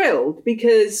was thrilled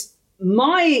because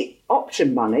my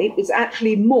option money was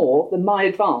actually more than my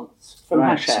advance from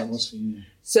Hachette.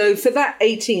 So for that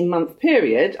 18-month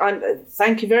period,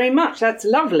 thank you very much. That's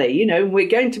lovely. We're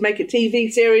going to make a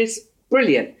TV series.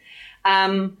 Brilliant.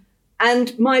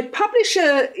 And my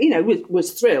publisher,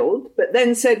 was thrilled, but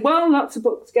then said, well, lots of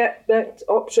books get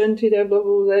optioned, blah,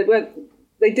 blah, blah. Well,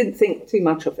 they didn't think too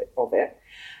much of it.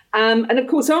 And of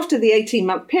course, after the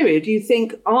 18-month period, you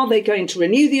think, are they going to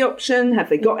renew the option? Have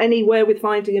they got anywhere with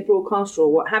finding a broadcaster or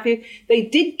what have you? They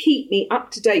did keep me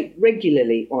up to date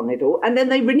regularly on it all. And then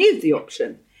they renewed the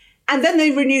option. And then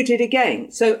they renewed it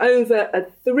again. So over a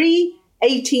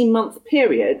 18-month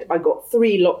period, I got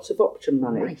 3 lots of option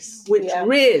money, which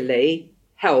really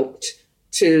helped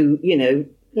to,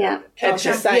 Yeah. It's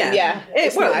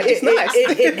nice.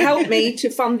 It helped me to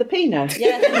fund the Pinot.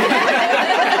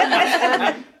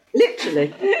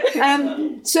 Literally.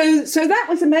 So that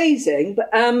was amazing. But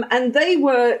and they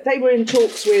were in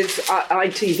talks with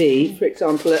ITV, for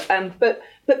example, but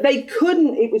they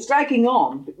couldn't. It was dragging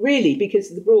on really because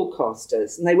of the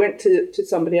broadcasters, and they went to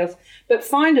somebody else. But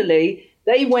finally,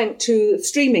 they went to a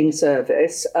streaming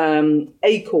service,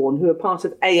 Acorn, who are part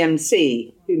of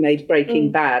AMC, who made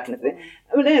Breaking Bad and everything.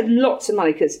 I mean, they had lots of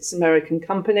money because it's an American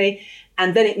company,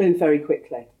 and then it moved very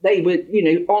quickly. They were,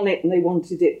 on it, and they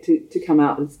wanted it to come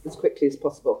out as quickly as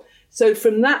possible. So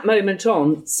from that moment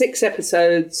on, 6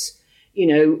 episodes,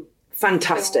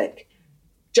 fantastic,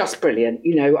 just brilliant.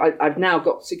 I've now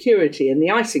got security, and the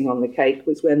icing on the cake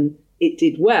was when it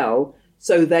did well.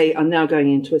 So they are now going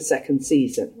into a second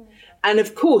season. And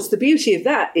of course, the beauty of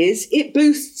that is it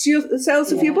boosts the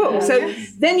sales of your book. So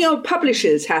then your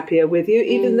publisher's happier with you,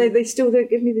 even though they still don't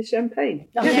give me the champagne.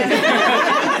 I'm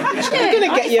going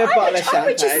to get you a bottle of champagne. I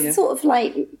would just sort of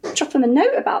drop them a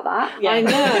note about that. Yeah. I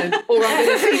know. Or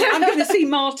I'm going to see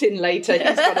Martin later.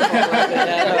 He's got a bottle over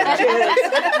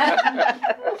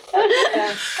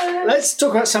there. Let's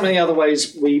talk about some of the other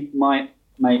ways we might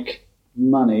make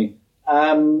money.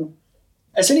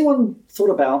 Has anyone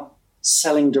thought about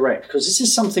selling direct? Because this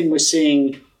is something we're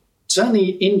seeing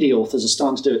certainly indie authors are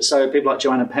starting to do it. So people like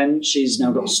Joanna Penn, she's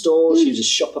now got a store. She uses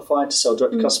Shopify to sell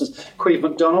direct to customers. Queve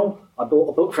McDonald, I bought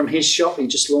a book from his shop. He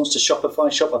just launched a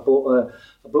Shopify shop. I bought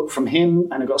a book from him,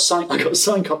 and I got a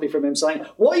signed copy from him saying,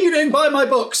 "What are you doing buying my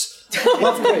books?"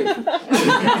 Love Queve.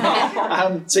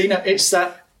 So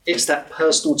it's that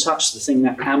personal touch, the thing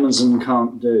that Amazon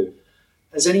can't do.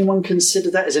 Has anyone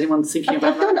considered that? Is anyone thinking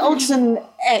about that? I've done odds and,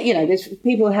 there's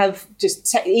people have just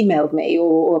emailed me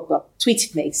or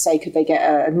tweeted me to say, could they get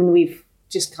and we've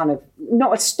just kind of,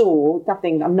 not a store,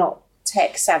 nothing, I'm not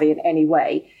tech savvy in any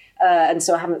way. And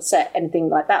so I haven't set anything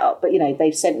like that up. But,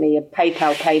 they've sent me a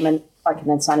PayPal payment. I can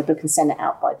then sign a book and send it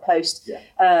out by post. Yeah.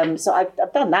 So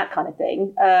I've done that kind of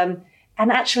thing. And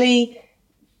actually,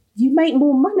 you make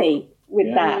more money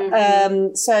with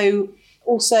that. So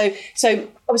obviously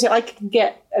I can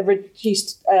get a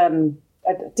reduced a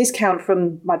discount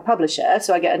from my publisher,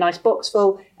 so I get a nice box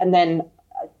full, and then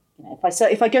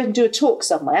if I go and do a talk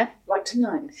somewhere, like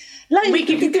tonight, we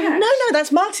give you cash. No,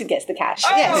 that's Martin gets the cash.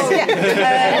 Oh. Yes,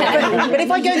 yeah. But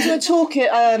if I go and do a talk,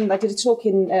 I did a talk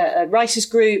in a writers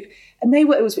group. And it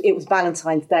was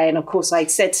Valentine's Day, and of course I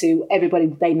said to everybody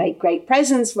they make great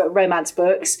presents for romance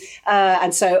books,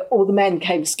 and so all the men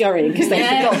came scurrying because they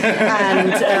forgot.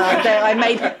 And I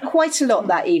made quite a lot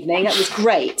that evening. That was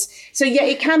great. So yeah,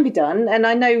 it can be done, and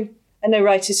I know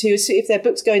writers who, if their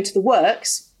books go into the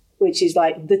works, which is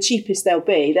like the cheapest they'll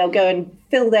go and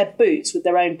fill their boots with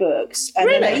their own books. And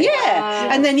really?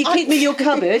 And then you keep them in your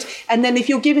cupboard, and then if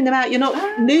you're giving them out, you're not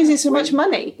losing so much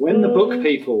money. When the book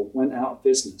people went out of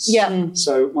business,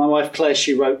 so my wife Claire,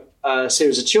 she wrote a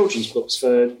series of children's books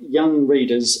for young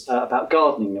readers about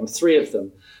gardening. There were 3 of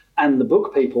them, and the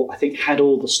book people, I think, had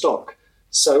all the stock.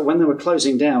 So when they were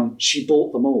closing down, she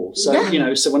bought them all. So,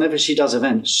 so whenever she does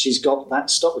events, she's got that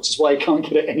stock, which is why you can't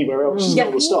get it anywhere else. She's got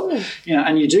all the stock.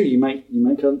 And you make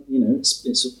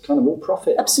it's kind of all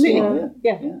profit. Absolutely.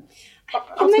 Yeah.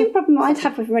 The main problem I'd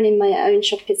have with running my own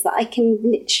shop is that I can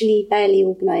literally barely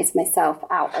organise myself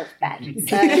out of bed.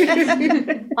 So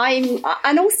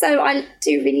and also I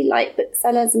do really like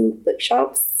booksellers and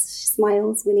bookshops.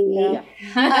 Smiles winningly.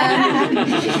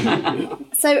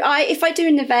 So if I do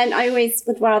an event, I always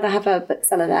would rather have a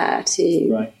bookseller there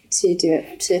to do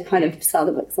it, to kind of sell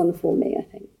the books on for me, I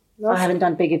think. I haven't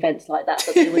done big events like that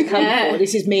they would come for.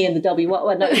 This is me and the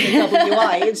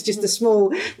WI. It's just a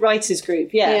small writers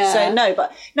group. Yeah. So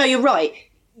you're right.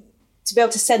 To be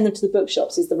able to send them to the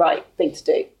bookshops is the right thing to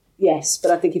do. Yes, but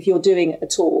I think if you're doing a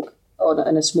talk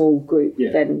in a small group,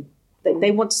 then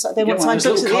they want to. They want to sign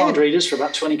books. Little card readers for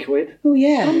about 20 quid. Oh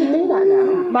yeah, I can do that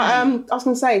now. But I was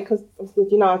going to say, because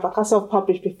I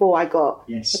self-published before I got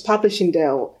the publishing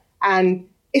deal, and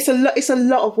it's a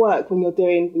lot of work when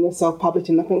you're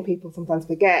self-publishing. I think people sometimes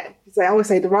forget. I always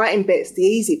say the writing bit's the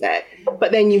easy bit,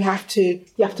 but then you have to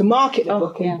market the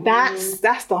book, and that's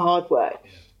the hard work.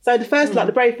 So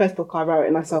the very first book I wrote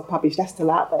and I self-published, that's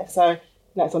still out there. So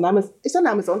it's on Amazon. It's on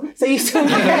Amazon, so you still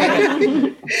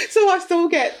get. So I still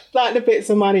get like the bits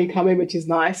of money coming, which is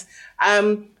nice.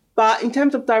 But in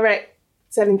terms of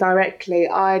selling directly,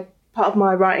 part of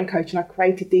my writing coaching, I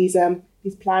created these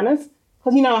planners.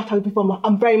 Because, I told you before,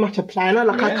 I'm very much a planner.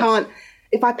 Like, I can't,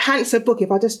 if I pants a book,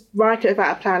 if I just write it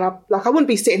without a plan, I wouldn't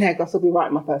be sitting here because I'll still be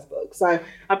writing my first book. So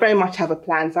I very much have a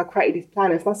plan. So I created these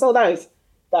planners and I sold those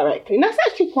directly. And that's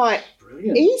actually quite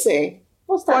easy.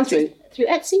 What's that through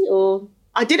Etsy or?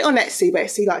 I did it on Etsy, but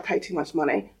Etsy take too much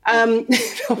money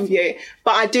of you.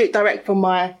 But I do it direct from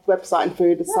my website and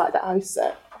through the site that hosts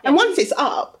it. And once it's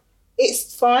up,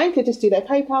 it's fine to just do their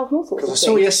PayPal and all sorts of things. I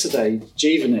saw yesterday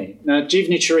Jeevani. Now,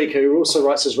 Jeevani Chirika, who also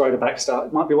writes as Rhoda Backstar,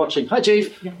 might be watching. Hi,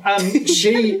 Jeev.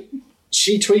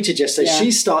 She tweeted yesterday,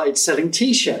 she started selling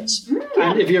T-shirts.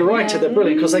 And if you're a writer, they're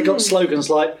brilliant because they got slogans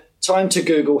like, time to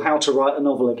Google how to write a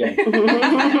novel again.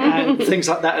 And things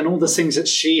like that, and all the things that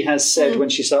she has said when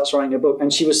she starts writing a book.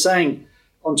 And she was saying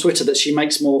on Twitter that she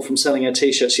makes more from selling her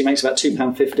T-shirts. She makes about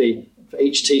 £2.50 for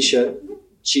each T-shirt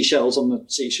she shells on the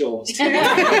seashores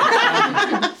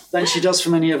than she does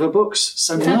from any of her books.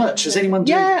 So merch, has anyone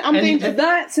done?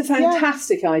 That's a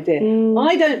fantastic idea.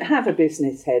 I don't have a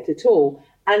business head at all.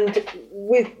 And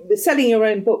with selling your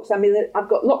own books, I mean, I've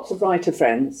got lots of writer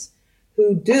friends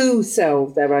who do sell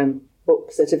their own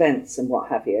books at events and what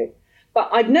have you. But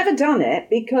I'd never done it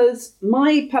because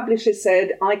my publisher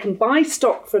said I can buy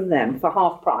stock from them for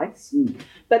half price,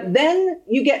 but then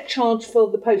you get charged for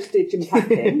the postage and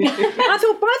packing. I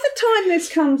thought, by the time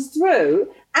this comes through,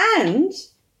 and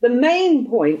the main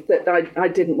point that I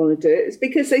didn't want to do it is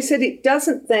because they said it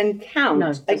doesn't then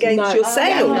count against your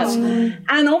sales.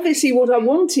 And obviously what I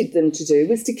wanted them to do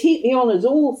was to keep me on as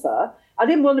author. I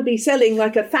didn't want to be selling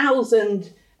like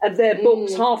 1,000 of their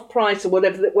books half price or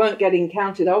whatever that weren't getting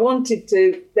counted. I wanted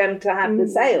them to have the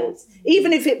sales,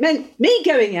 even if it meant me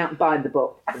going out and buying the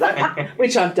book,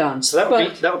 which I've done. So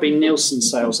that would be Nielsen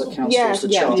sales that counts towards the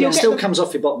chart. It still comes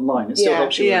off your bottom line. It still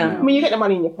helps you. I mean, you get the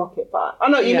money in your pocket, but I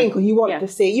know what you mean, because you want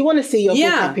to see your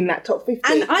book up in that top 50.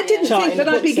 And I didn't think that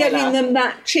I'd be getting them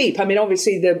that cheap. I mean,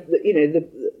 obviously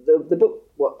the book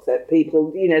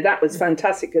people, that was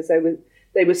fantastic because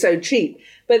they were so cheap.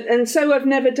 And so I've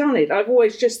never done it. I've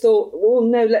always just thought, well,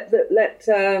 no, let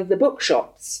the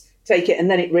bookshops take it, and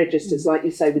then it registers, like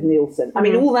you say, with Nielsen. I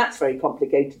mean, all that's very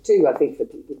complicated too, I think, for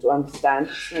people to understand,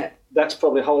 isn't it? That's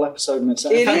probably a whole episode in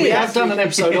itself. In fact, we have done an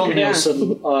episode on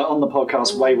Nielsen on the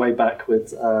podcast way back with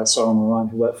Sarah and Ryan,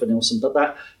 who worked for Nielsen. But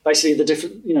that basically the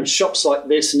different, shops like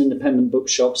this and independent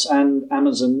bookshops and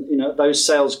Amazon, those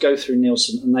sales go through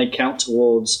Nielsen and they count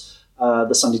towards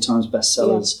the Sunday Times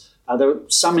bestsellers. There are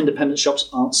some independent shops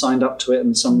aren't signed up to it,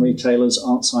 and some retailers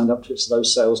aren't signed up to it, so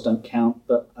those sales don't count.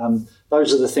 But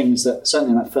those are the things that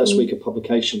certainly in that first week of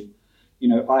publication.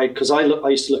 I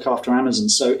used to look after Amazon.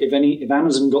 So if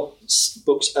Amazon got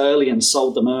books early and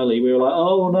sold them early, we were like,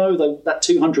 oh no, that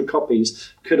 200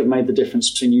 copies could have made the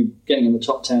difference between you getting in the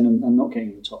top 10 and not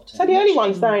getting in the top 10. So the early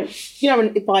ones don't,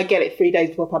 if I get it 3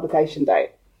 days before publication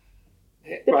date,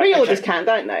 the pre-orders count,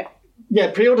 don't they?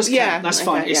 Yeah, pre-orders count. That's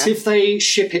fine. It's if they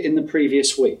ship it in the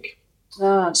previous week.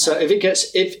 So if it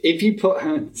gets, if you put,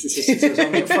 I'm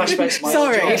getting flashbacks to my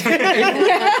old job.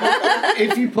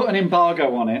 If you put an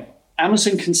embargo on it,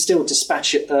 Amazon can still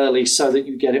dispatch it early so that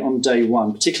you get it on day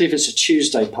one, particularly if it's a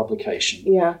Tuesday publication.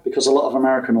 Yeah. Because a lot of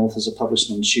American authors are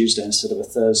publishing on Tuesday instead of a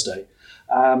Thursday.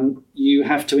 You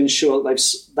have to ensure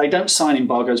they don't sign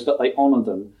embargoes, but they honour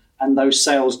them, and those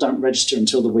sales don't register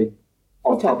until the week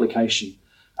of publication.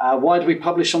 Why do we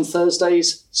publish on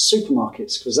Thursdays?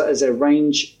 Supermarkets, because that is a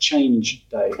range change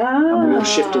day. And we all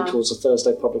shifted towards a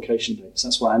Thursday publication date. So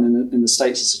that's why. And in the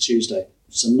States, it's a Tuesday.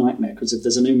 It's a nightmare, because if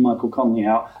there's a new Michael Connelly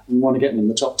out and we want to get them in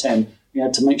the top 10, we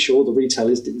had to make sure all the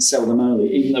retailers didn't sell them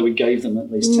early, even though we gave them at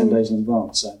least 10 days in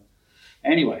advance. So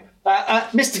anyway,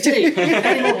 Mr. T,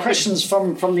 any more questions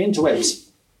from the interwebs?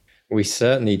 We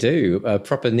certainly do.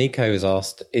 Proper Nico has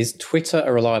asked, is Twitter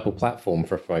a reliable platform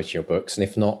for promoting your books? And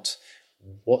if not,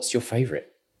 what's your favourite?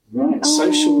 Right,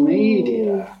 social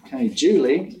media. Okay,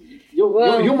 Julie,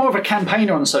 you're more of a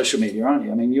campaigner on social media, aren't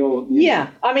you? I mean, Yeah,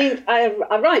 I mean,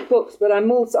 I write books, but I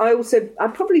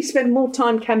probably spend more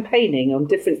time campaigning on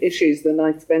different issues than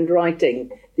I spend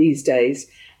writing these days.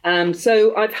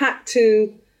 So I've had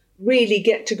to really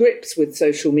get to grips with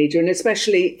social media, and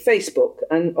especially Facebook.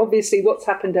 And obviously what's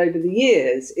happened over the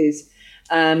years is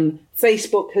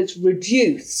Facebook has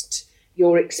reduced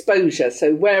your exposure.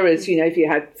 So whereas, if you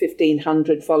had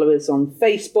 1,500 followers on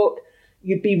Facebook,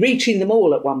 you'd be reaching them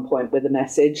all at one point with a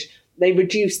message. They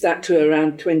reduced that to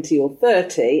around 20 or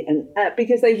 30, and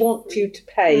because they want you to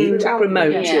pay to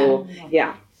promote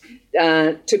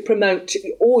to promote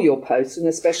all your posts, and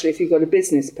especially if you've got a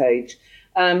business page.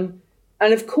 And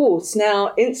of course,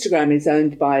 now Instagram is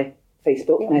owned by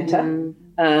Facebook, Meta.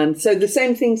 So the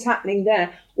same thing's happening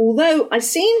there. Although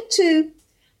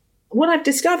what I've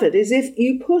discovered is if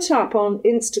you put up on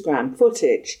Instagram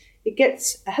footage, it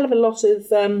gets a hell of a lot of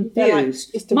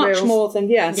views, much reels. More than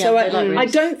So I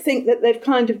don't think that they've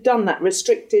kind of done that,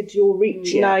 restricted your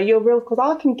reach yet. No, your reels, because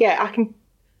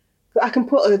I can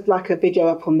put a video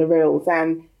up on the reels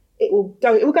and it will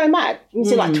go mad. You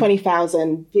can see like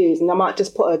 20,000 views, and I might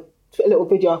just put a little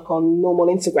video up on normal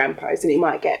Instagram post, and it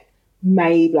might get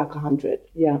maybe like 100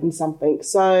 and something.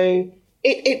 So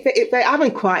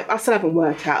I still haven't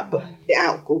worked out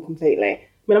completely. I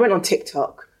mean, I went on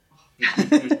TikTok.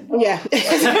 Yeah.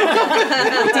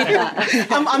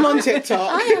 I'm on TikTok.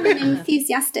 I am an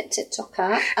enthusiastic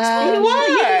TikToker.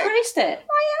 You embraced it.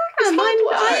 I'm a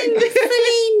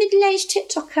fully middle-aged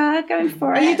TikToker going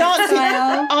for it. Are you dancing?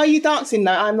 Are you dancing?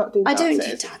 No, I'm not doing dances. I don't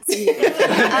do dancing.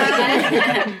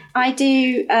 I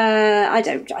do. I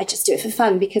don't. I just do it for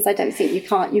fun, because I don't think you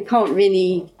can't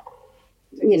really,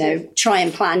 try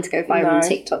and plan to go viral on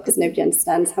TikTok, because nobody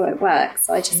understands how it works.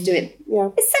 So I just do it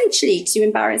essentially to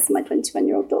embarrass my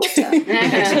 21-year-old daughter.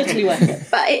 Totally worth it.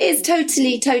 But it is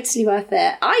totally worth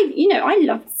it. I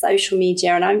love social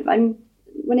media, and I'm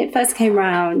when it first came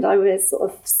around, I was sort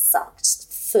of sucked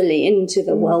fully into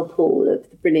the whirlpool of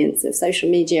the brilliance of social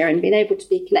media, and being able to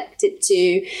be connected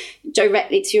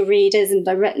directly to your readers and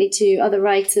directly to other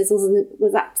writers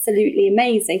was absolutely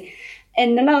amazing.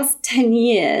 In the last 10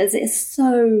 years, it's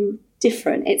so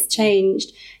different. It's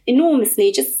changed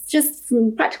enormously. Just from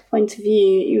a practical point of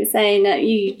view, you were saying that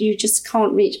you just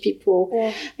can't reach people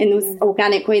in the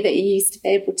organic way that you used to be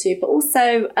able to. But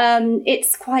also,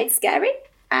 it's quite scary.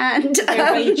 and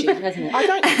Raging, hasn't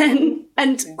it?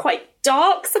 and quite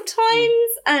dark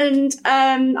sometimes. And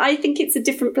I think it's a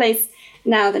different place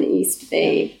now than it used to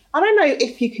be. I don't know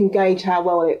if you can gauge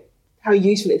how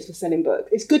useful it is for selling books.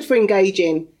 It's good for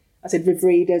engaging, I said, with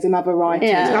readers and other writers.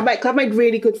 Yeah. I've made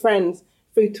really good friends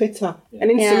through Twitter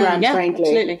and Instagram, strangely.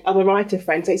 Absolutely. Other writer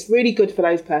friends. So it's really good for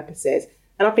those purposes.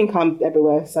 And I think I'm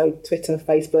everywhere. So Twitter,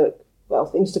 Facebook,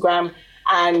 Instagram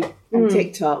and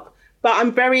TikTok. But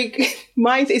I'm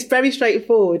it's very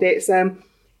straightforward.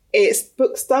 It's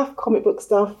book stuff, comic book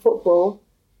stuff, football,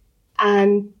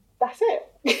 and that's it.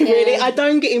 Really, I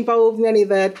don't get involved in any of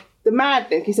the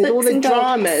madness. He said all the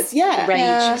dramas. Yeah.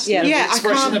 Rage. Yeah.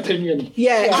 Expression opinion.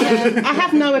 Yeah. I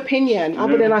have no opinion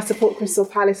other than I support Crystal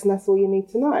Palace, and that's all you need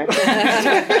to know.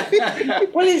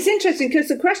 Well, it's interesting because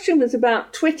the question was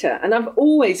about Twitter, and I've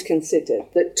always considered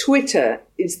that Twitter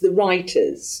is the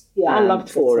writers' I love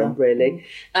forum, really.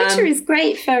 Twitter is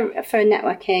great for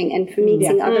networking and for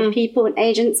meeting other people and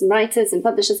agents and writers and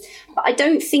publishers. But I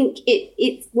don't think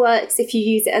it works if you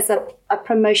use it as a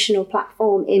promotional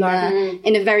platform in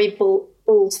a very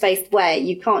bald-faced way.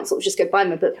 You can't sort of just go buy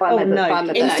my book, buy my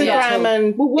book. Instagram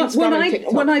and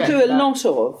what I do a lot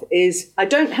of is I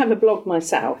don't have a blog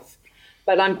myself,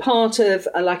 but I'm part of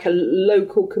a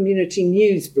local community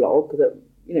news blog that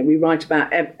we write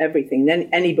about everything. Then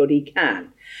anybody can.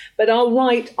 But I'll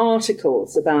write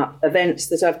articles about events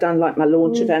that I've done, like my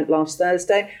launch event last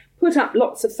Thursday, put up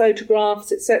lots of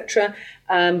photographs, etc.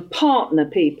 Partner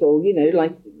people,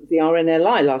 like the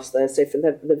RNLI last Thursday for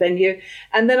the venue.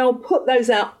 And then I'll put those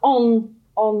out on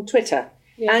Twitter.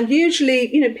 Yeah. And usually,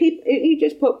 people, you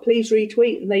just put please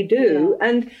retweet and they do. Yeah.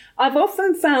 And I've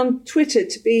often found Twitter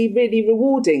to be really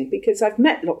rewarding because I've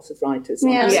met lots of writers.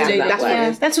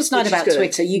 That's what's nice about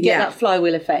Twitter. You get that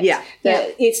flywheel effect. Yeah.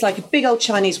 It's like a big old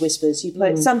Chinese whispers. You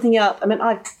put something up. I mean,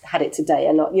 I've had it today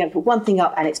a lot. Put one thing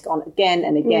up and it's gone again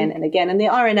and again and again. And the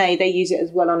RNA, they use it as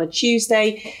well on a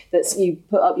Tuesday. That's you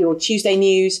put up your Tuesday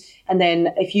news. And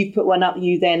then if you put one up,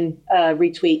 you then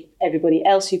retweet everybody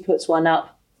else who puts one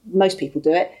up. Most people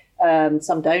do it,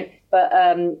 some don't, but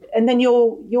and then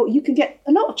you can get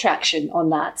a lot of traction on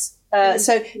that.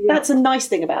 So that's a nice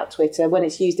thing about Twitter when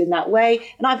it's used in that way.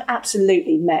 And I've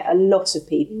absolutely met a lot of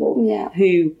people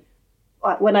who,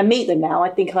 when I meet them now,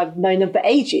 I think I've known them for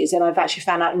ages, and I've actually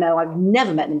found out, no, I've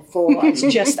never met them before. It's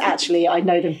just actually I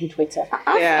know them from Twitter.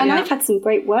 I've had some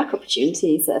great work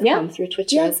opportunities that have come through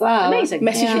Twitter as well. Amazing.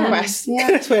 Message requests.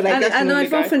 That's where they and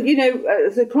I've often,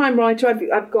 as a crime writer,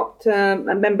 I've got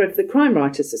a member of the Crime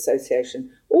Writers Association,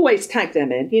 always tag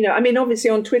them in. Obviously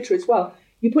on Twitter as well.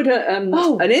 You put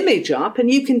an image up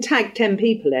and you can tag 10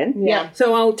 people in. Yeah.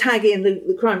 So I'll tag in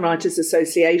the Crime Writers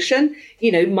Association,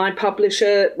 my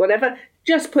publisher, whatever.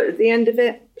 Just put at the end of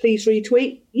it, please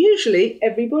retweet. Usually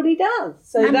everybody does.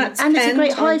 So and it's a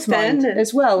great hive mind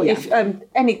as well. Yeah.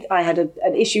 If I had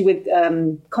an issue with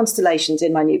constellations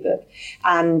in my new book,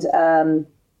 and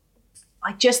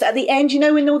I just at the end,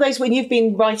 when you've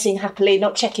been writing happily,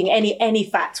 not checking any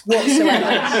facts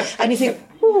whatsoever, and you think,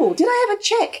 oh, did I ever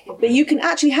check? But you can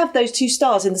actually have those 2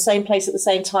 stars in the same place at the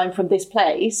same time from this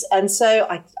place. And so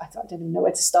I don't even know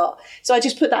where to start. So I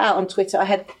just put that out on Twitter. I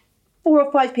had 4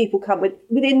 or 5 people come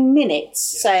within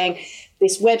minutes saying,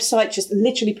 this website, just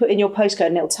literally put in your postcode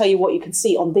and it'll tell you what you can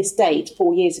see on this date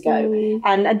 4 years ago.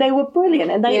 And they were brilliant,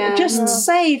 and they just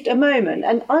saved a moment.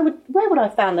 And where would I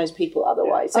have found those people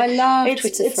otherwise? I love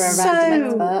Twitter for a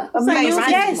random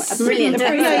expert. Brilliant.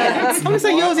 I'm going to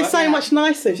say yours is so much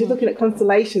nicer. If you're looking at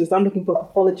constellations, I'm looking for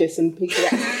pathologists and people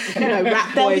that,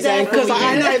 rap boys, because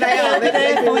I know they are. They're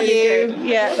there for you.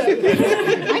 Yeah.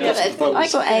 I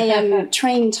got a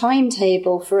train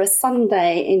timetable for a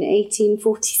Sunday in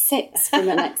 1846. From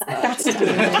an expert.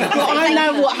 I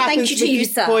know what happens if you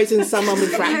poison someone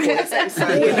with rat poison.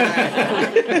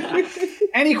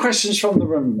 Any questions from the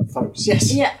room, folks?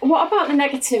 Yes. Yeah. What about the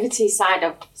negativity side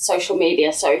of social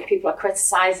media? So if people are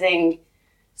criticising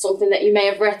something that you may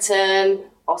have written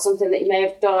or something that you may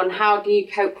have done, how do you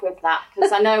cope with that?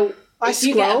 Because I know if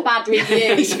you get a bad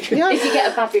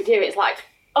review, it's like,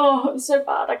 oh, it's so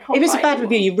bad, I can't. If it's a bad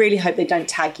review, you really hope they don't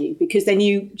tag you, because then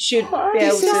you should be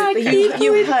able to.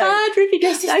 You bad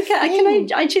reviews.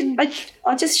 Okay,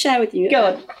 I'll just share with you. Go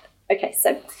on. Okay,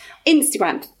 so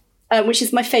Instagram, which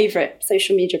is my favourite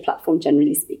social media platform,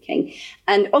 generally speaking,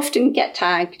 and often get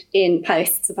tagged in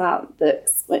posts about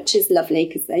books, which is lovely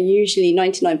because they're usually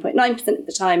 99.9% of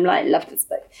the time like, love this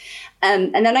book.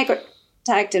 And then I got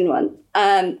tagged in one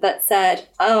that said,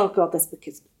 oh God, this book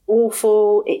is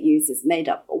awful. It uses made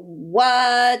up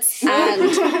words, and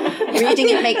reading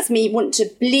it makes me want to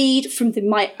bleed from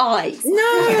my eyes.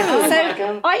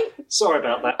 No, Sorry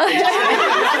about that.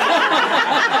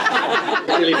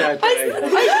 Really bad day. I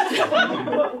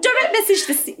direct messaged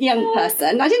this young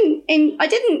person. I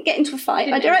didn't get into a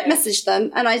fight. I direct messaged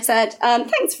them and I said,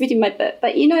 "Thanks for reading my book,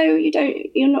 but you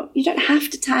don't have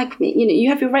to tag me. You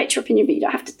have your right to your opinion, but you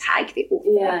don't have to tag the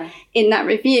author in that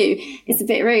review. It's a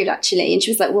bit rude, actually." And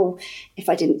she was like, "Well, if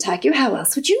I didn't tag you, how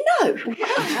else would you know?"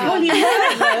 Well, you know.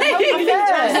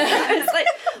 It's like,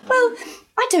 well,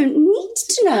 I don't need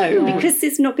to know because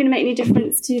it's not going to make any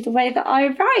difference to the way that I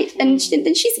write. And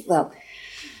then she said, well,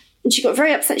 and she got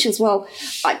very upset. She was, well,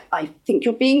 I think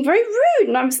you're being very rude.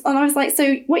 And I was like,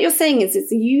 so what you're saying is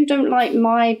you don't like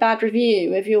my bad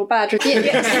review of your bad review.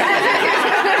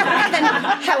 Then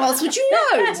how else would you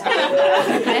know?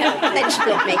 Then she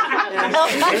blocked me.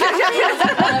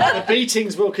 The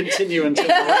beatings will continue until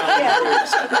the round.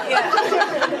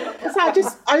 So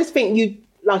I just think you,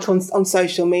 like on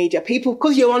social media, people,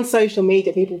 because you're on social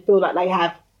media, people feel like they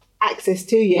have access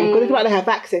to you. Because they feel like they have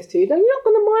access to you, then you're not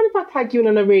going to mind if I tag you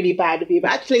in a really bad review. But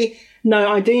actually, no,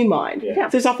 I do mind. Yeah.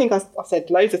 So I think I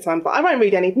said loads of times, but I won't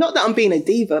read any, not that I'm being a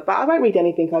diva, but I won't read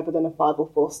anything other than a 5 or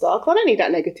 4 star, because I don't need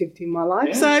that negativity in my life.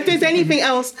 Yeah. So if there's anything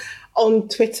else on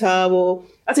Twitter or,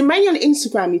 mainly on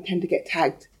Instagram, you tend to get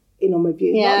tagged in on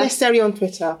reviews, not necessarily on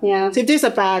Twitter. Yeah. So if there's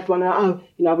a bad one, I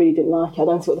really didn't like it, I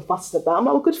don't see what the fuss is about, I'm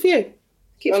like, well, good for you.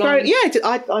 Keep scrolling. Yeah,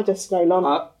 I just scroll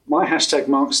on. My hashtag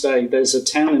Mark's Day, there's a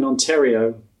town in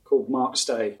Ontario called Mark's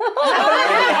Day. And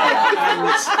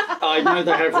I know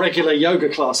they have regular yoga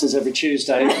classes every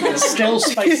Tuesday. There's still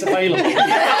space available. So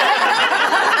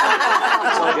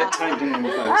I get tagged in all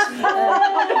those.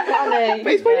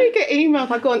 But it's when you get emails.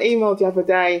 I got an email the other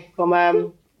day from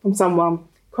someone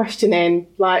questioning,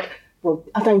 like, well,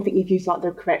 I don't think you've used like the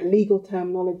correct legal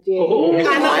terminology. And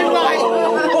I'm like,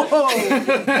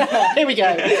 here we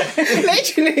go.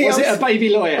 Literally. Was it a baby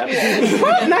lawyer?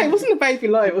 No, it wasn't a baby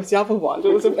lawyer, it was the other one.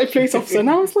 It was a police officer.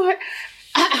 And I was like,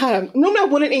 normally I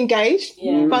wouldn't engage,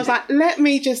 but I was like, let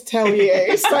me just tell you.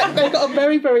 It's like they got a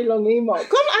very, very long email. Come,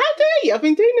 how dare you? I've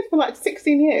been doing this for like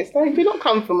 16 years. Don't do not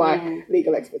come for my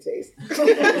legal expertise.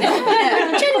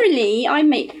 Generally, I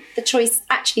make the choice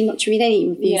actually not to read any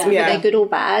reviews, whether they're good or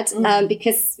bad,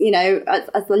 because, as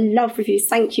I love reviews,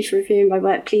 thank you for reviewing my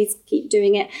work, please keep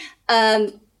doing it.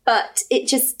 But it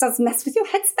just does mess with your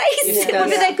headspace,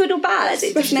 whether they're good or bad.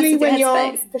 Especially when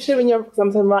you're,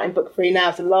 because I'm writing book 3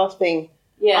 now, so the last thing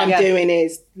I'm doing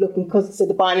is looking, because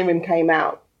the Binding Room came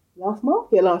out last month.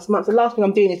 Yeah, last month. So the last thing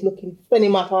I'm doing is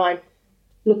spending my time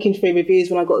looking through reviews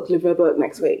when I've got to deliver a book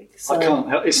next week. So. I can't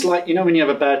help. It's like, when you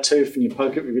have a bad tooth and you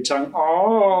poke it with your tongue.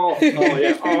 I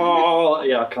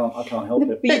can't help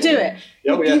it. But you do it.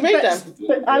 You read them.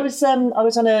 But I was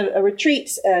on a retreat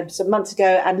some months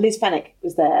ago, and Liz Fennick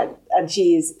was there, and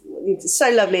she is so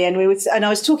lovely. And I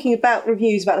was talking about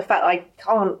reviews, about the fact I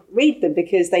can't read them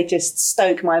because they just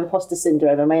stoke my imposter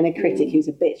syndrome. I'm a critic who's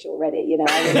a bitch already,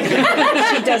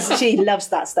 She loves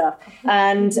that stuff.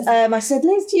 And I said,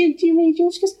 Liz, do you read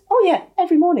yours? She goes, oh yeah,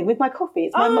 every morning with my coffee.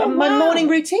 It's my morning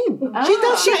routine. She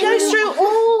does. She goes through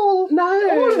all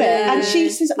of it, and she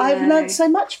says, I've learned so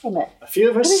much from it. A few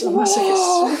of us are masochists.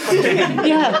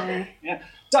 Yeah.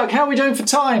 Doug, how are we doing for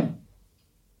time?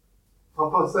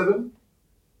 7:30.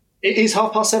 It is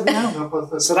 7:30 now?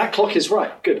 7:30. So that clock is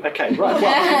right. Good. Okay, right.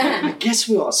 Well, I guess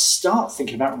we ought to start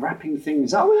thinking about wrapping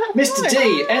things up. Mr.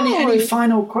 D, any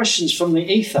final questions from the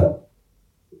ether?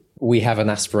 We have an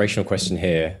aspirational question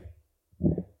here.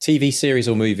 TV series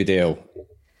or movie deal?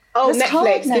 Oh,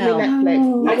 Netflix. Give me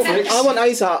Netflix. I want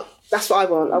Ozark. That's what I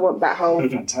want. I want that whole...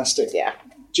 Fantastic. Yeah.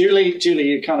 Julie,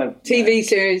 you kind of... TV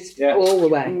series all the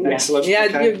way. Excellent. Yeah,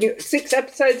 okay. you 6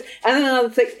 episodes, and then another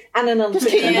 6, and another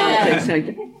 6.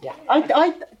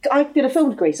 I did a film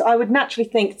degree, so I would naturally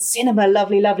think cinema,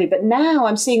 lovely, but now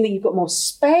I'm seeing that you've got more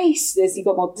space, you've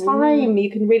got more time, you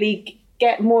can really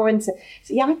get more into...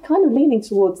 So yeah, I'm kind of leaning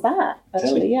towards that,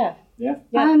 actually, yeah.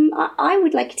 I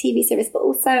would like a TV series, but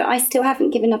also I still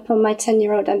haven't given up on my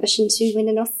 10-year-old ambition to win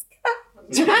an Oscar.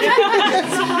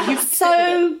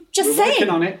 So, just saying.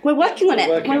 We're working on it.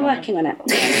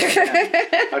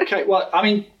 Okay, well, I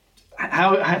mean,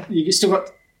 how you still got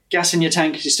gas in your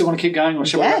tank? You still want to keep going, or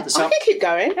shall we wrap this up? I can keep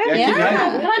going. Keep going.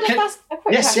 Can I just ask a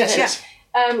quick question? Yes.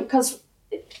 Because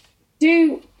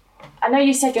I know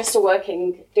you said you're still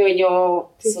working, doing your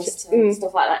solicitor and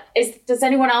stuff like that. Does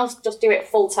anyone else just do it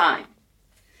full time?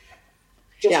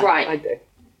 Just right? I do.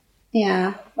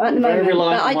 Yeah, at the moment,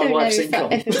 reliant but I on my don't wife's know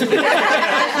income.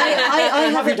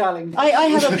 I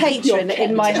have a patron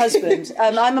in my husband.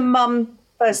 I'm a mum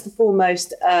first and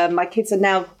foremost, my kids are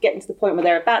now getting to the point where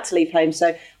they're about to leave home,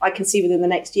 so I can see within the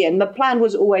next year. And the plan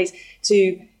was always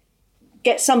to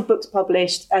get some books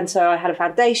published, and so I had a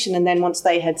foundation, and then once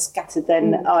they had scattered,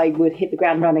 then I would hit the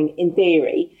ground running in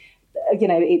theory.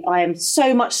 I am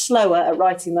so much slower at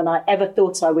writing than I ever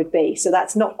thought I would be, so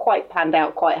that's not quite panned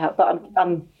out quite how, but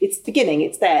it's beginning,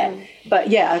 it's there. But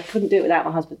yeah, I couldn't do it without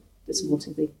my husband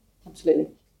supporting me, absolutely.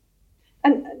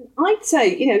 And I'd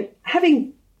say,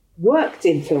 having worked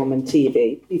in film and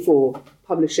TV before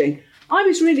publishing, I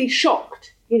was really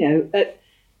shocked,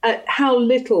 at how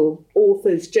little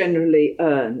authors generally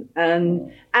earn,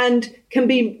 and can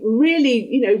be really,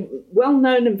 well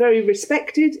known and very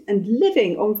respected, and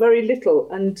living on very little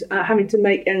and having to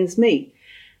make ends meet.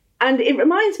 And it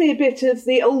reminds me a bit of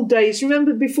the old days.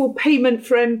 Remember before payment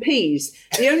for MPs?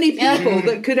 The only people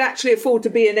that could actually afford to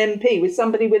be an MP was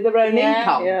somebody with their own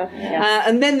income.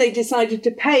 And then they decided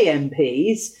to pay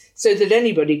MPs so that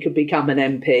anybody could become an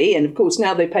MP. And of course,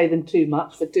 now they pay them too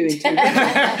much for doing too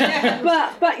much.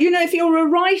 But if you're a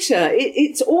writer,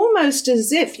 it's almost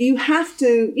as if you have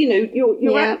to,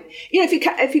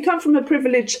 if you come from a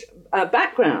privileged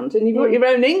background and you've got your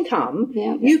own income,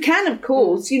 you can, of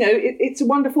course, it's a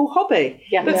wonderful hobby.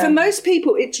 But for most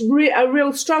people, it's a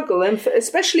real struggle. And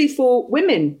especially for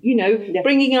women,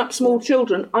 bringing up small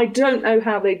children, I don't know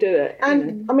how they do it.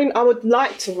 And I mean, I would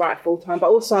like to write full time, but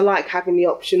also I like having the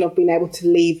option of being able to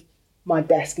leave my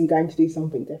desk and going to do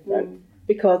something different.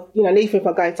 Because, even if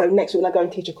I go, so next week when I go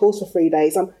and teach a course for 3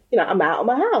 days, I'm out of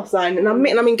my house and I'm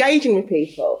engaging with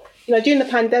people. During the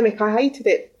pandemic, I hated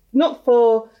it, not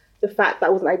for the fact that I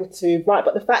wasn't able to write,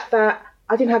 but the fact that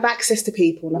I didn't have access to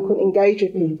people and I couldn't engage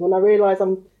with people. And I realised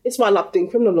it's why I love doing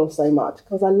criminal law so much,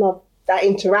 because I love that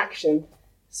interaction.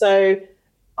 So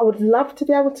I would love to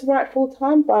be able to write full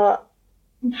time, but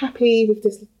I'm happy with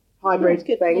this hybrid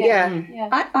thing.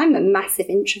 I'm a massive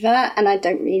introvert and I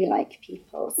don't really like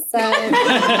people. So that's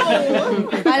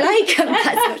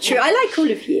not true. I like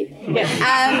all of you.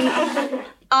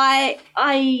 I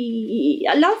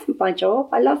love my job.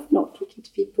 I love not talking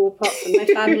to people apart from my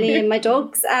family and my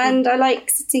dogs, and I like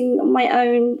sitting on my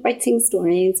own writing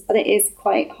stories, but it is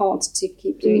quite hard to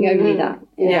keep doing only that.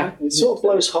 It sort of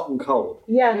blows hot and cold.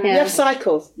 You have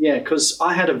cycles. Because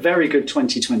I had a very good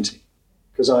 2020,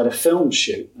 because I had a film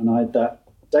shoot, and I had that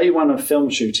day one of film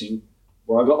shooting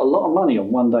where I got a lot of money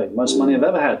on one day, the most money I've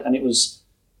ever had, and it was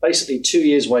basically 2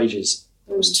 years' wages.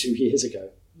 That was 2 years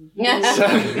ago.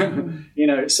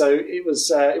 So it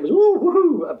was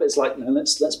woo-hoo. But it's like,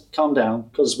 let's calm down,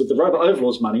 because with the Robot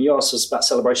Overlords money, you asked us about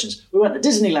celebrations. We went to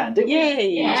Disneyland, didn't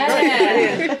we?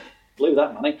 Yeah. Blew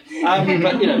that money.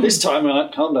 But this time we're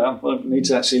like, calm down. I need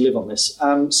to actually live on this.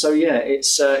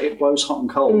 It blows hot and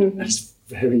cold. It's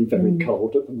very, very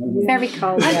cold at the moment. Very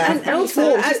cold. And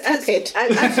also, as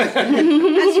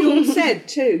you all said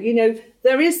too,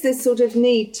 there is this sort of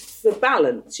need for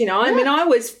balance. I I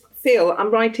always feel I'm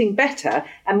writing better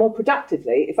and more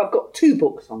productively if I've got 2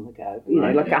 books on the go,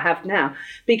 like I have now,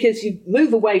 because you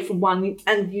move away from one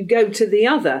and you go to the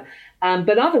other.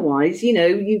 But otherwise,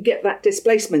 you get that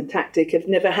displacement tactic of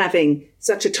never having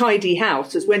such a tidy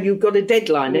house as when you've got a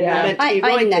deadline and you're meant to be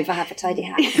writing. I never have a tidy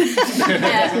house.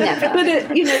 Never. But, if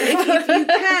you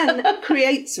can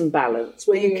create some balance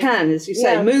where you can, as you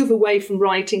say, move away from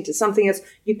writing to something else,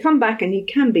 you come back and you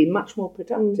can be much more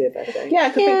productive, I think.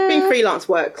 Because being freelance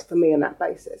works for me on that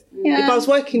basis. If I was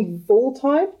working full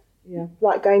time,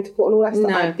 like going to court and all that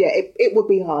stuff, it would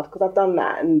be hard, because I've done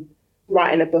that, and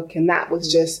writing a book, and that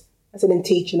was just... I said, in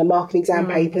teaching and marking exam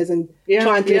papers and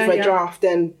trying to deliver a draft,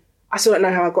 and I still don't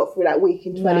know how I got through that week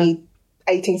in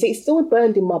 2018. So it's still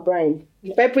burned in my brain.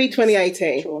 February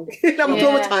 2018. I'm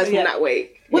traumatised from that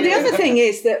week. Well, the other thing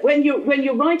is that when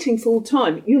you're writing full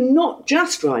time, you're not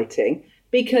just writing,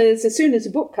 because as soon as a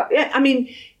book comes,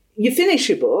 you finish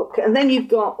your book and then you've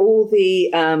got all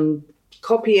the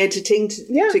copy editing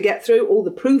to get through, all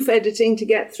the proof editing to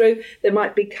get through. There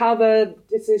might be cover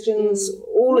decisions,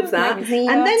 all of that. And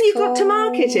then you've got to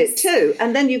market it too.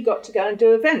 And then you've got to go and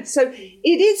do events. So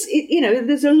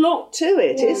there's a lot to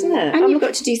it, isn't it? And you've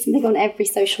got to do something on every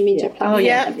social media platform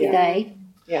every day.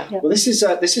 Well, this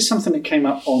is something that came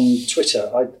up on Twitter,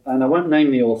 and I won't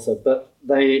name the author, but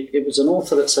it was an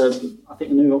author that's I think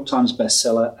a New York Times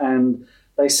bestseller, and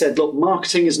they said, look,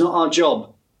 marketing is not our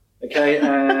job. Okay,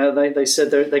 they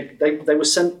said they were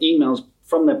sent emails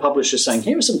from their publisher saying,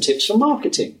 here are some tips for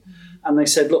marketing. And they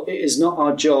said, look, it is not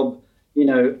our job,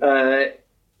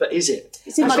 but is it?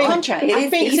 It's in my contract. I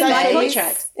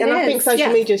think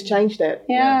social media's changed it.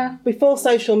 Before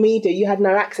social media, you had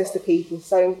no access to people,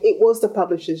 so it was the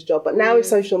publisher's job. But now with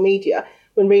social media,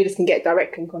 when readers can get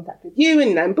directly in contact with you,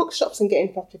 and bookshops can get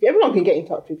in touch with you. Everyone can get in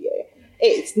touch with you.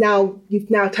 It's now,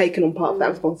 you've now taken on part of that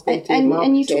responsibility.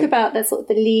 And you talk about the sort of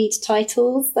the lead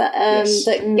titles that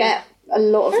get a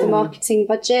lot of the marketing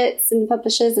budgets and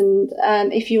publishers, and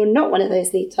if you're not one of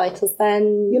those lead titles,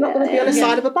 then you're not going to be on the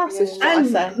side of a bus.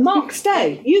 And Mark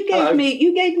Stay, you gave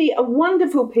me a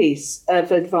wonderful piece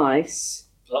of advice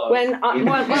when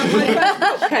my first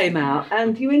book came out,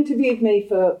 and you interviewed me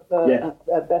for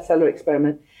a bestseller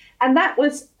experiment. And that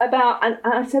was about, and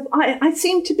I said, I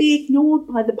seem to be ignored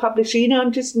by the publisher.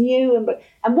 I'm just new.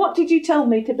 And what did you tell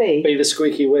me to be? Be the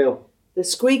squeaky wheel. The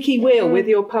squeaky wheel with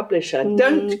your publisher.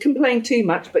 Don't complain too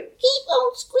much, but keep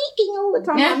on squeaking all the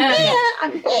time.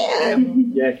 I'm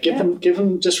here. Yeah, give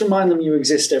them, just remind them you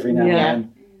exist every now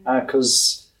and then.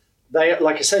 Because they,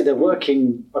 like I say, they're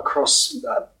working across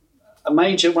a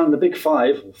major, one of the big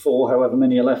 5 or 4, however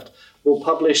many are left, will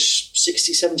publish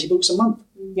 60, 70 books a month.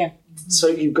 Yeah. So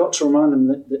you've got to remind them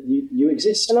that you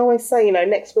exist. And I always say,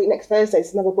 next Thursday,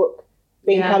 it's another book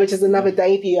being published, there's another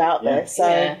debut out there.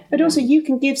 So, but also you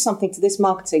can give something to this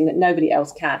marketing that nobody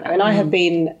else can. I mean, I have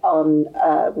been on.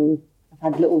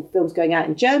 I've had little films going out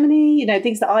in Germany.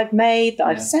 Things that I've made that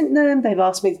I've sent them. They've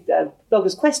asked me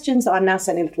bloggers questions that I'm now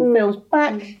sending little films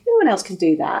back. No one else can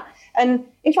do that. And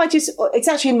if it's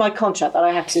actually in my contract that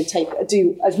I have to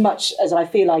do as much as I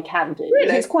feel I can do.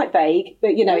 Really? It's quite vague,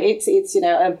 but it's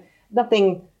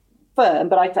nothing firm.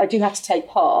 But I do have to take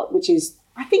part, which is,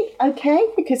 I think, okay,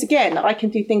 because again, I can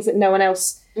do things that no one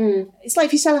else. It's like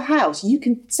if you sell a house, you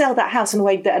can sell that house in a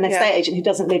way that an estate agent who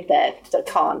doesn't live there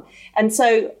can't. And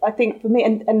so I think for me,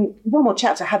 and One More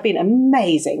Chapter have been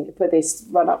amazing for this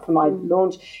run up for my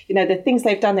launch. The things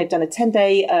they've done a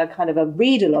 10-day kind of a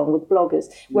read along with bloggers,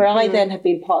 where I then have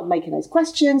been part of making those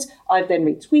questions. I've then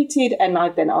retweeted and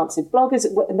I've then answered bloggers,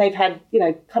 and they've had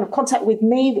kind of contact with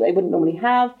me that they wouldn't normally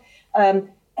have.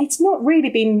 It's not really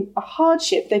been a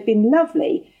hardship. They've been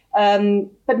lovely.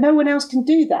 But no one else can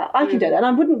do that. I can do that. And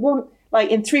I wouldn't want,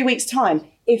 in 3 weeks' time,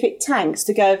 if it tanks,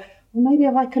 to go, well, maybe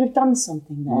I could have done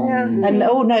something there. And,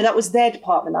 oh, no, that was their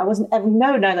department. I wasn't ever,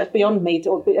 no, that's beyond me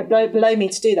or below me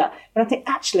to do that. But I think,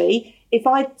 actually, if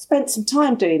I spent some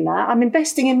time doing that, I'm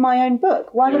investing in my own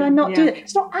book. Why would I not do that?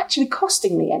 It's not actually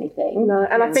costing me anything. No,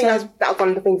 and I think that was one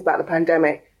of the things about the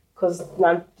pandemic, because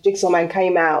the Jigsaw Man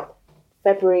came out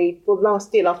February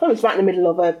last year. It was right in the middle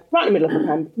of a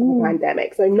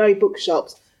pandemic, so no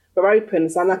bookshops were open,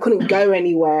 and I couldn't go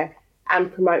anywhere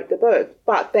and promote the book.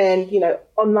 But then,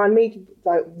 online media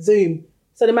like Zoom.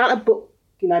 So the amount of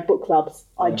book clubs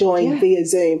I joined via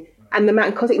Zoom, and the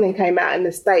amount of content then came out in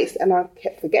the States, and I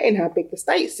kept forgetting how big the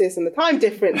States is and the time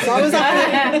difference. So I was up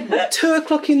at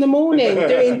 2:00 in the morning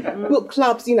doing book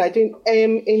clubs, in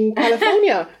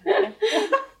California.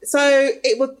 So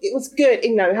it was good,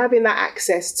 having that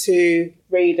access to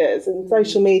readers and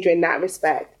social media in that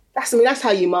respect. That's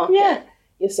how you market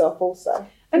yourself also.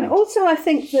 And also I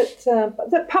think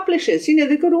that publishers,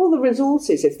 they've got all the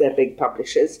resources if they're big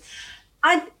publishers.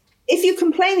 If you're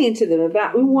complaining to them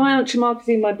about, why aren't you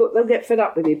marketing my book, they'll get fed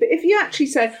up with you. But if you actually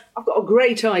say, I've got a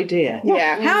great idea,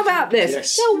 how about this?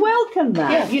 Yes. They'll welcome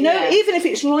that. Even if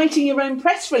it's writing your own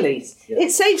press release,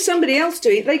 it saves somebody else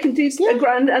doing it. They can do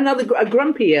a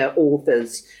grumpier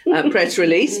author's press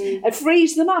release. It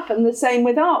frees them up, and the same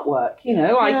with artwork.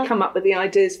 I come up with the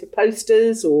ideas for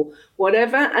posters or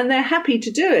whatever, and they're happy to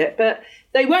do it, but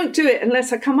they won't do it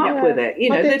unless I come up with it.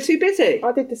 They're too busy.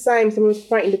 I did the same. Someone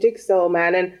was writing the Jigsaw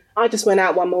Man, and I just went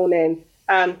out one morning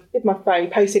with my phone,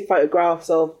 posted photographs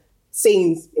of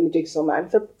scenes in the Jigsaw Man.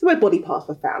 So where body parts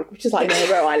were found, which is like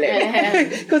where I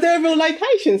live, because they're real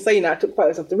locations. So I took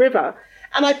photos of the river,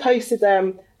 and I posted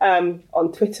them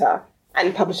on Twitter.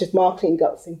 And Publishers Marketing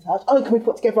got in touch. Oh, can we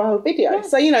put together a whole video? Yeah.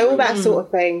 So all that sort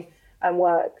of thing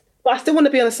worked. But I still want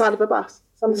to be on the side of a bus.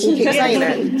 So I'm just going to keep saying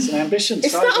it. It's an ambition.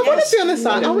 I want to be on the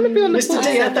side. I want to be on the side.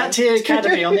 Mr. D had that to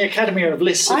Academy on the Academy of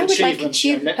Lists of Achievements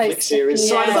Netflix series.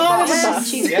 Side of a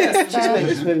bus. It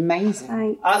was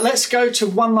amazing. Let's go to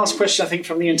one last question, I think,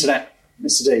 from the internet.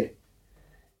 Mr. D.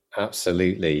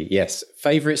 Absolutely, yes.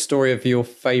 Favourite story of your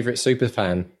favourite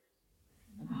superfan?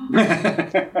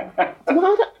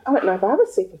 Well, I don't know if I have a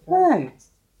super fan.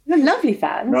 No. You're a lovely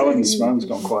fan. Rowan's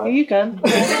gone quiet. Here you go.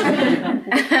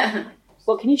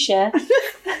 What can you share?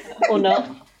 Or not?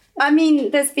 I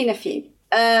mean, there's been a few.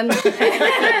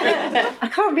 I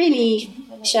can't really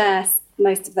share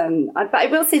most of them. But I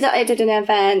will say that I did an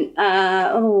event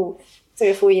 3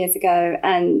 or 4 years ago,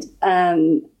 and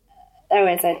there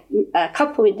was a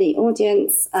couple in the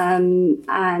audience,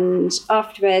 and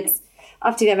afterwards,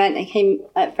 after the event, they came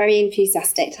very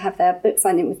enthusiastic to have their book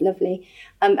signed. It was lovely.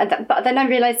 But then I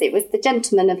realised it was the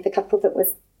gentleman of the couple that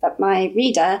was my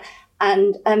reader,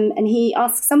 and he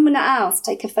asked someone else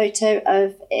to take a photo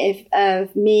of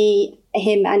me,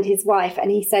 him, and his wife,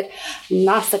 and he said,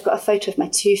 "Nice, I've got a photo of my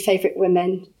two favourite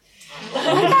women."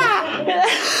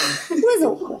 It was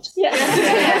awkward. Yeah.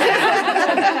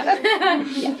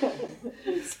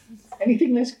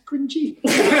 Anything less cringy?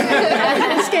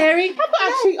 Scary.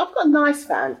 I've got a nice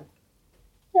fan.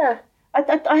 Yeah.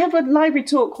 I have a library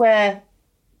talk where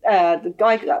the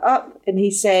guy got up and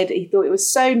he said he thought it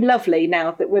was so lovely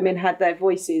now that women had their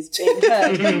voices being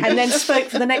heard, and then spoke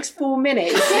for the next 4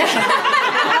 minutes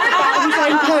about his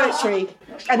own poetry,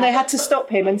 and they had to stop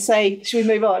him and say, "Should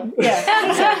we move on?" Yeah.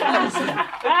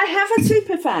 I have a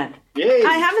super fan. Yay.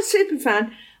 I have a super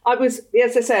fan. As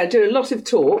I say, I do a lot of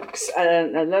talks,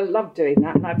 and I love doing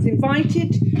that. And I was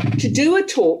invited to do a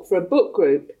talk for a book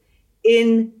group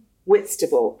in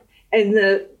Whitstable, in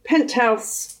the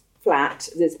penthouse flat.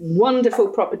 This wonderful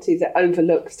property that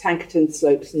overlooks Tankerton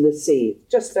Slopes and the sea.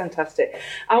 Just fantastic.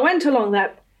 I went along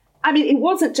that. I mean, it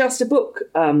wasn't just a book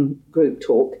group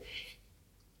talk.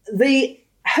 The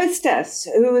hostess,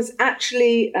 who was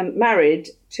actually married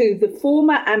to the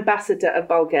former ambassador of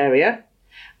Bulgaria,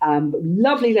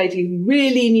 lovely lady who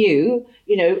really knew,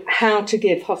 how to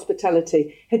give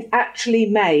hospitality, had actually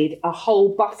made a whole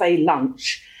buffet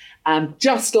lunch,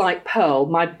 just like Pearl,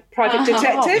 my private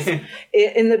detective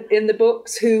in the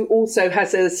books, who also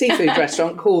has a seafood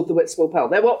restaurant called the Whitstable Pearl.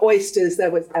 There were oysters,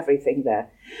 there was everything there.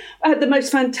 I had the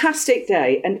most fantastic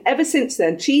day, and ever since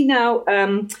then, she now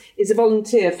is a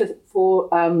volunteer for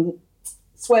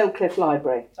Swale Cliff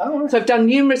Library. Oh, right. So I've done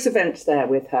numerous events there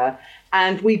with her,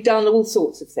 and we've done all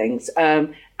sorts of things.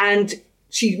 And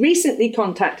she recently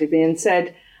contacted me and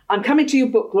said, "I'm coming to your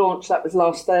book launch." That was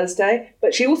last Thursday.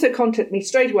 But she also contacted me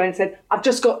straight away and said, "I've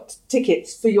just got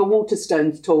tickets for your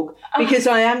Waterstones talk because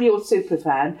I am your super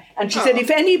fan." And she said, if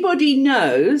anybody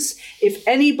knows, if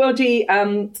anybody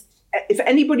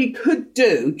could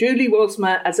do Julie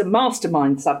Wasmer as a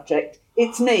mastermind subject,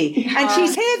 it's me. And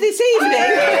she's here this evening.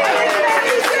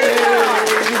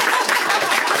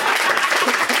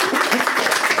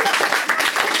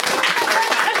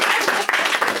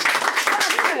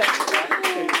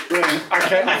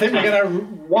 Okay, I think we're going to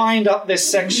wind up this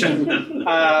section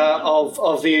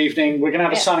of the evening. We're going to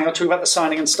have a signing. I'll talk about the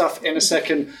signing and stuff in a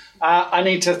second. I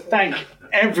need to thank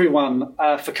everyone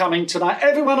for coming tonight.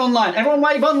 Everyone online. Everyone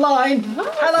wave online.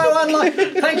 Hello online.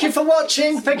 Thank you for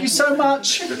watching. Thank you so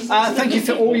much. Thank you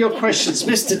for all your questions.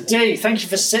 Mr. D, thank you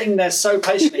for sitting there so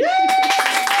patiently.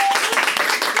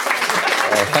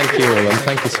 Thank you all, and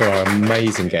thank you to our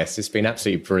amazing guests. It's been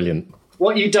absolutely brilliant.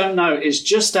 What you don't know is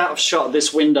just out of shot of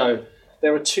this window,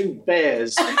 there are two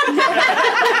bears.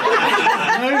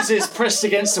 Noses pressed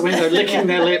against the window, licking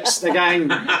their lips. They're going,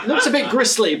 looks a bit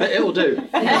gristly, but it'll do.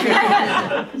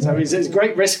 So there's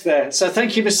great risk there. So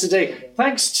thank you, Mr. D.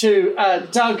 Thanks to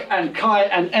Doug and Kai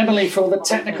and Emily for all the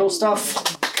technical stuff.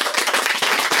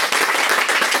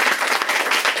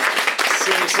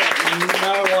 Seriously, I have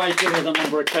no idea the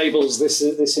number of cables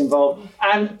this involved.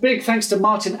 And big thanks to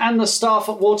Martin and the staff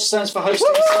at Waterstones for hosting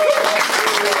us.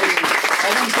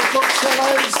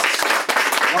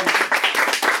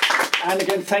 And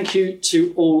again, thank you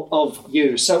to all of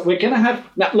you. So we're going to have...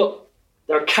 Now, look,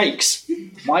 there are cakes.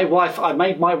 I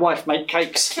made my wife make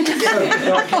cakes. So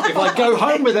if I go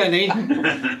home with any,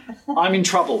 I'm in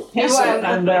trouble.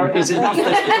 And there is enough,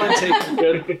 there's plenty.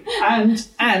 Good.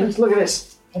 And look at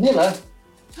this. Vanilla.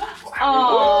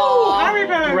 Oh,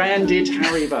 Haribo. Branded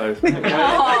Haribo.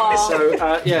 Okay. So,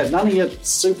 none of your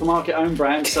supermarket own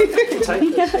brands, so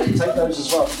take those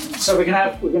as well. So we're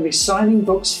going to be signing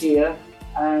books here,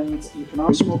 and you can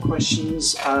ask more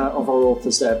questions of our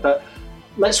authors there. But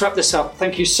let's wrap this up.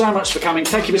 Thank you so much for coming.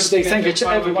 Thank you, Mr. D. Thank you to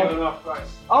everyone.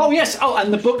 Oh, yes. Oh,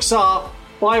 and the books are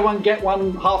buy one, get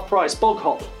one half price. Bog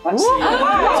Hop. That's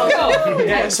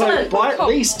yeah, so buy at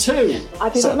least two. I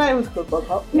didn't know it was called Bog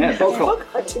Hop. Yeah, Bog Hop.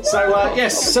 So,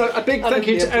 so a big thank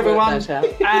you to everyone.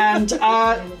 And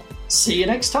see you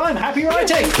next time. Happy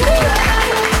writing.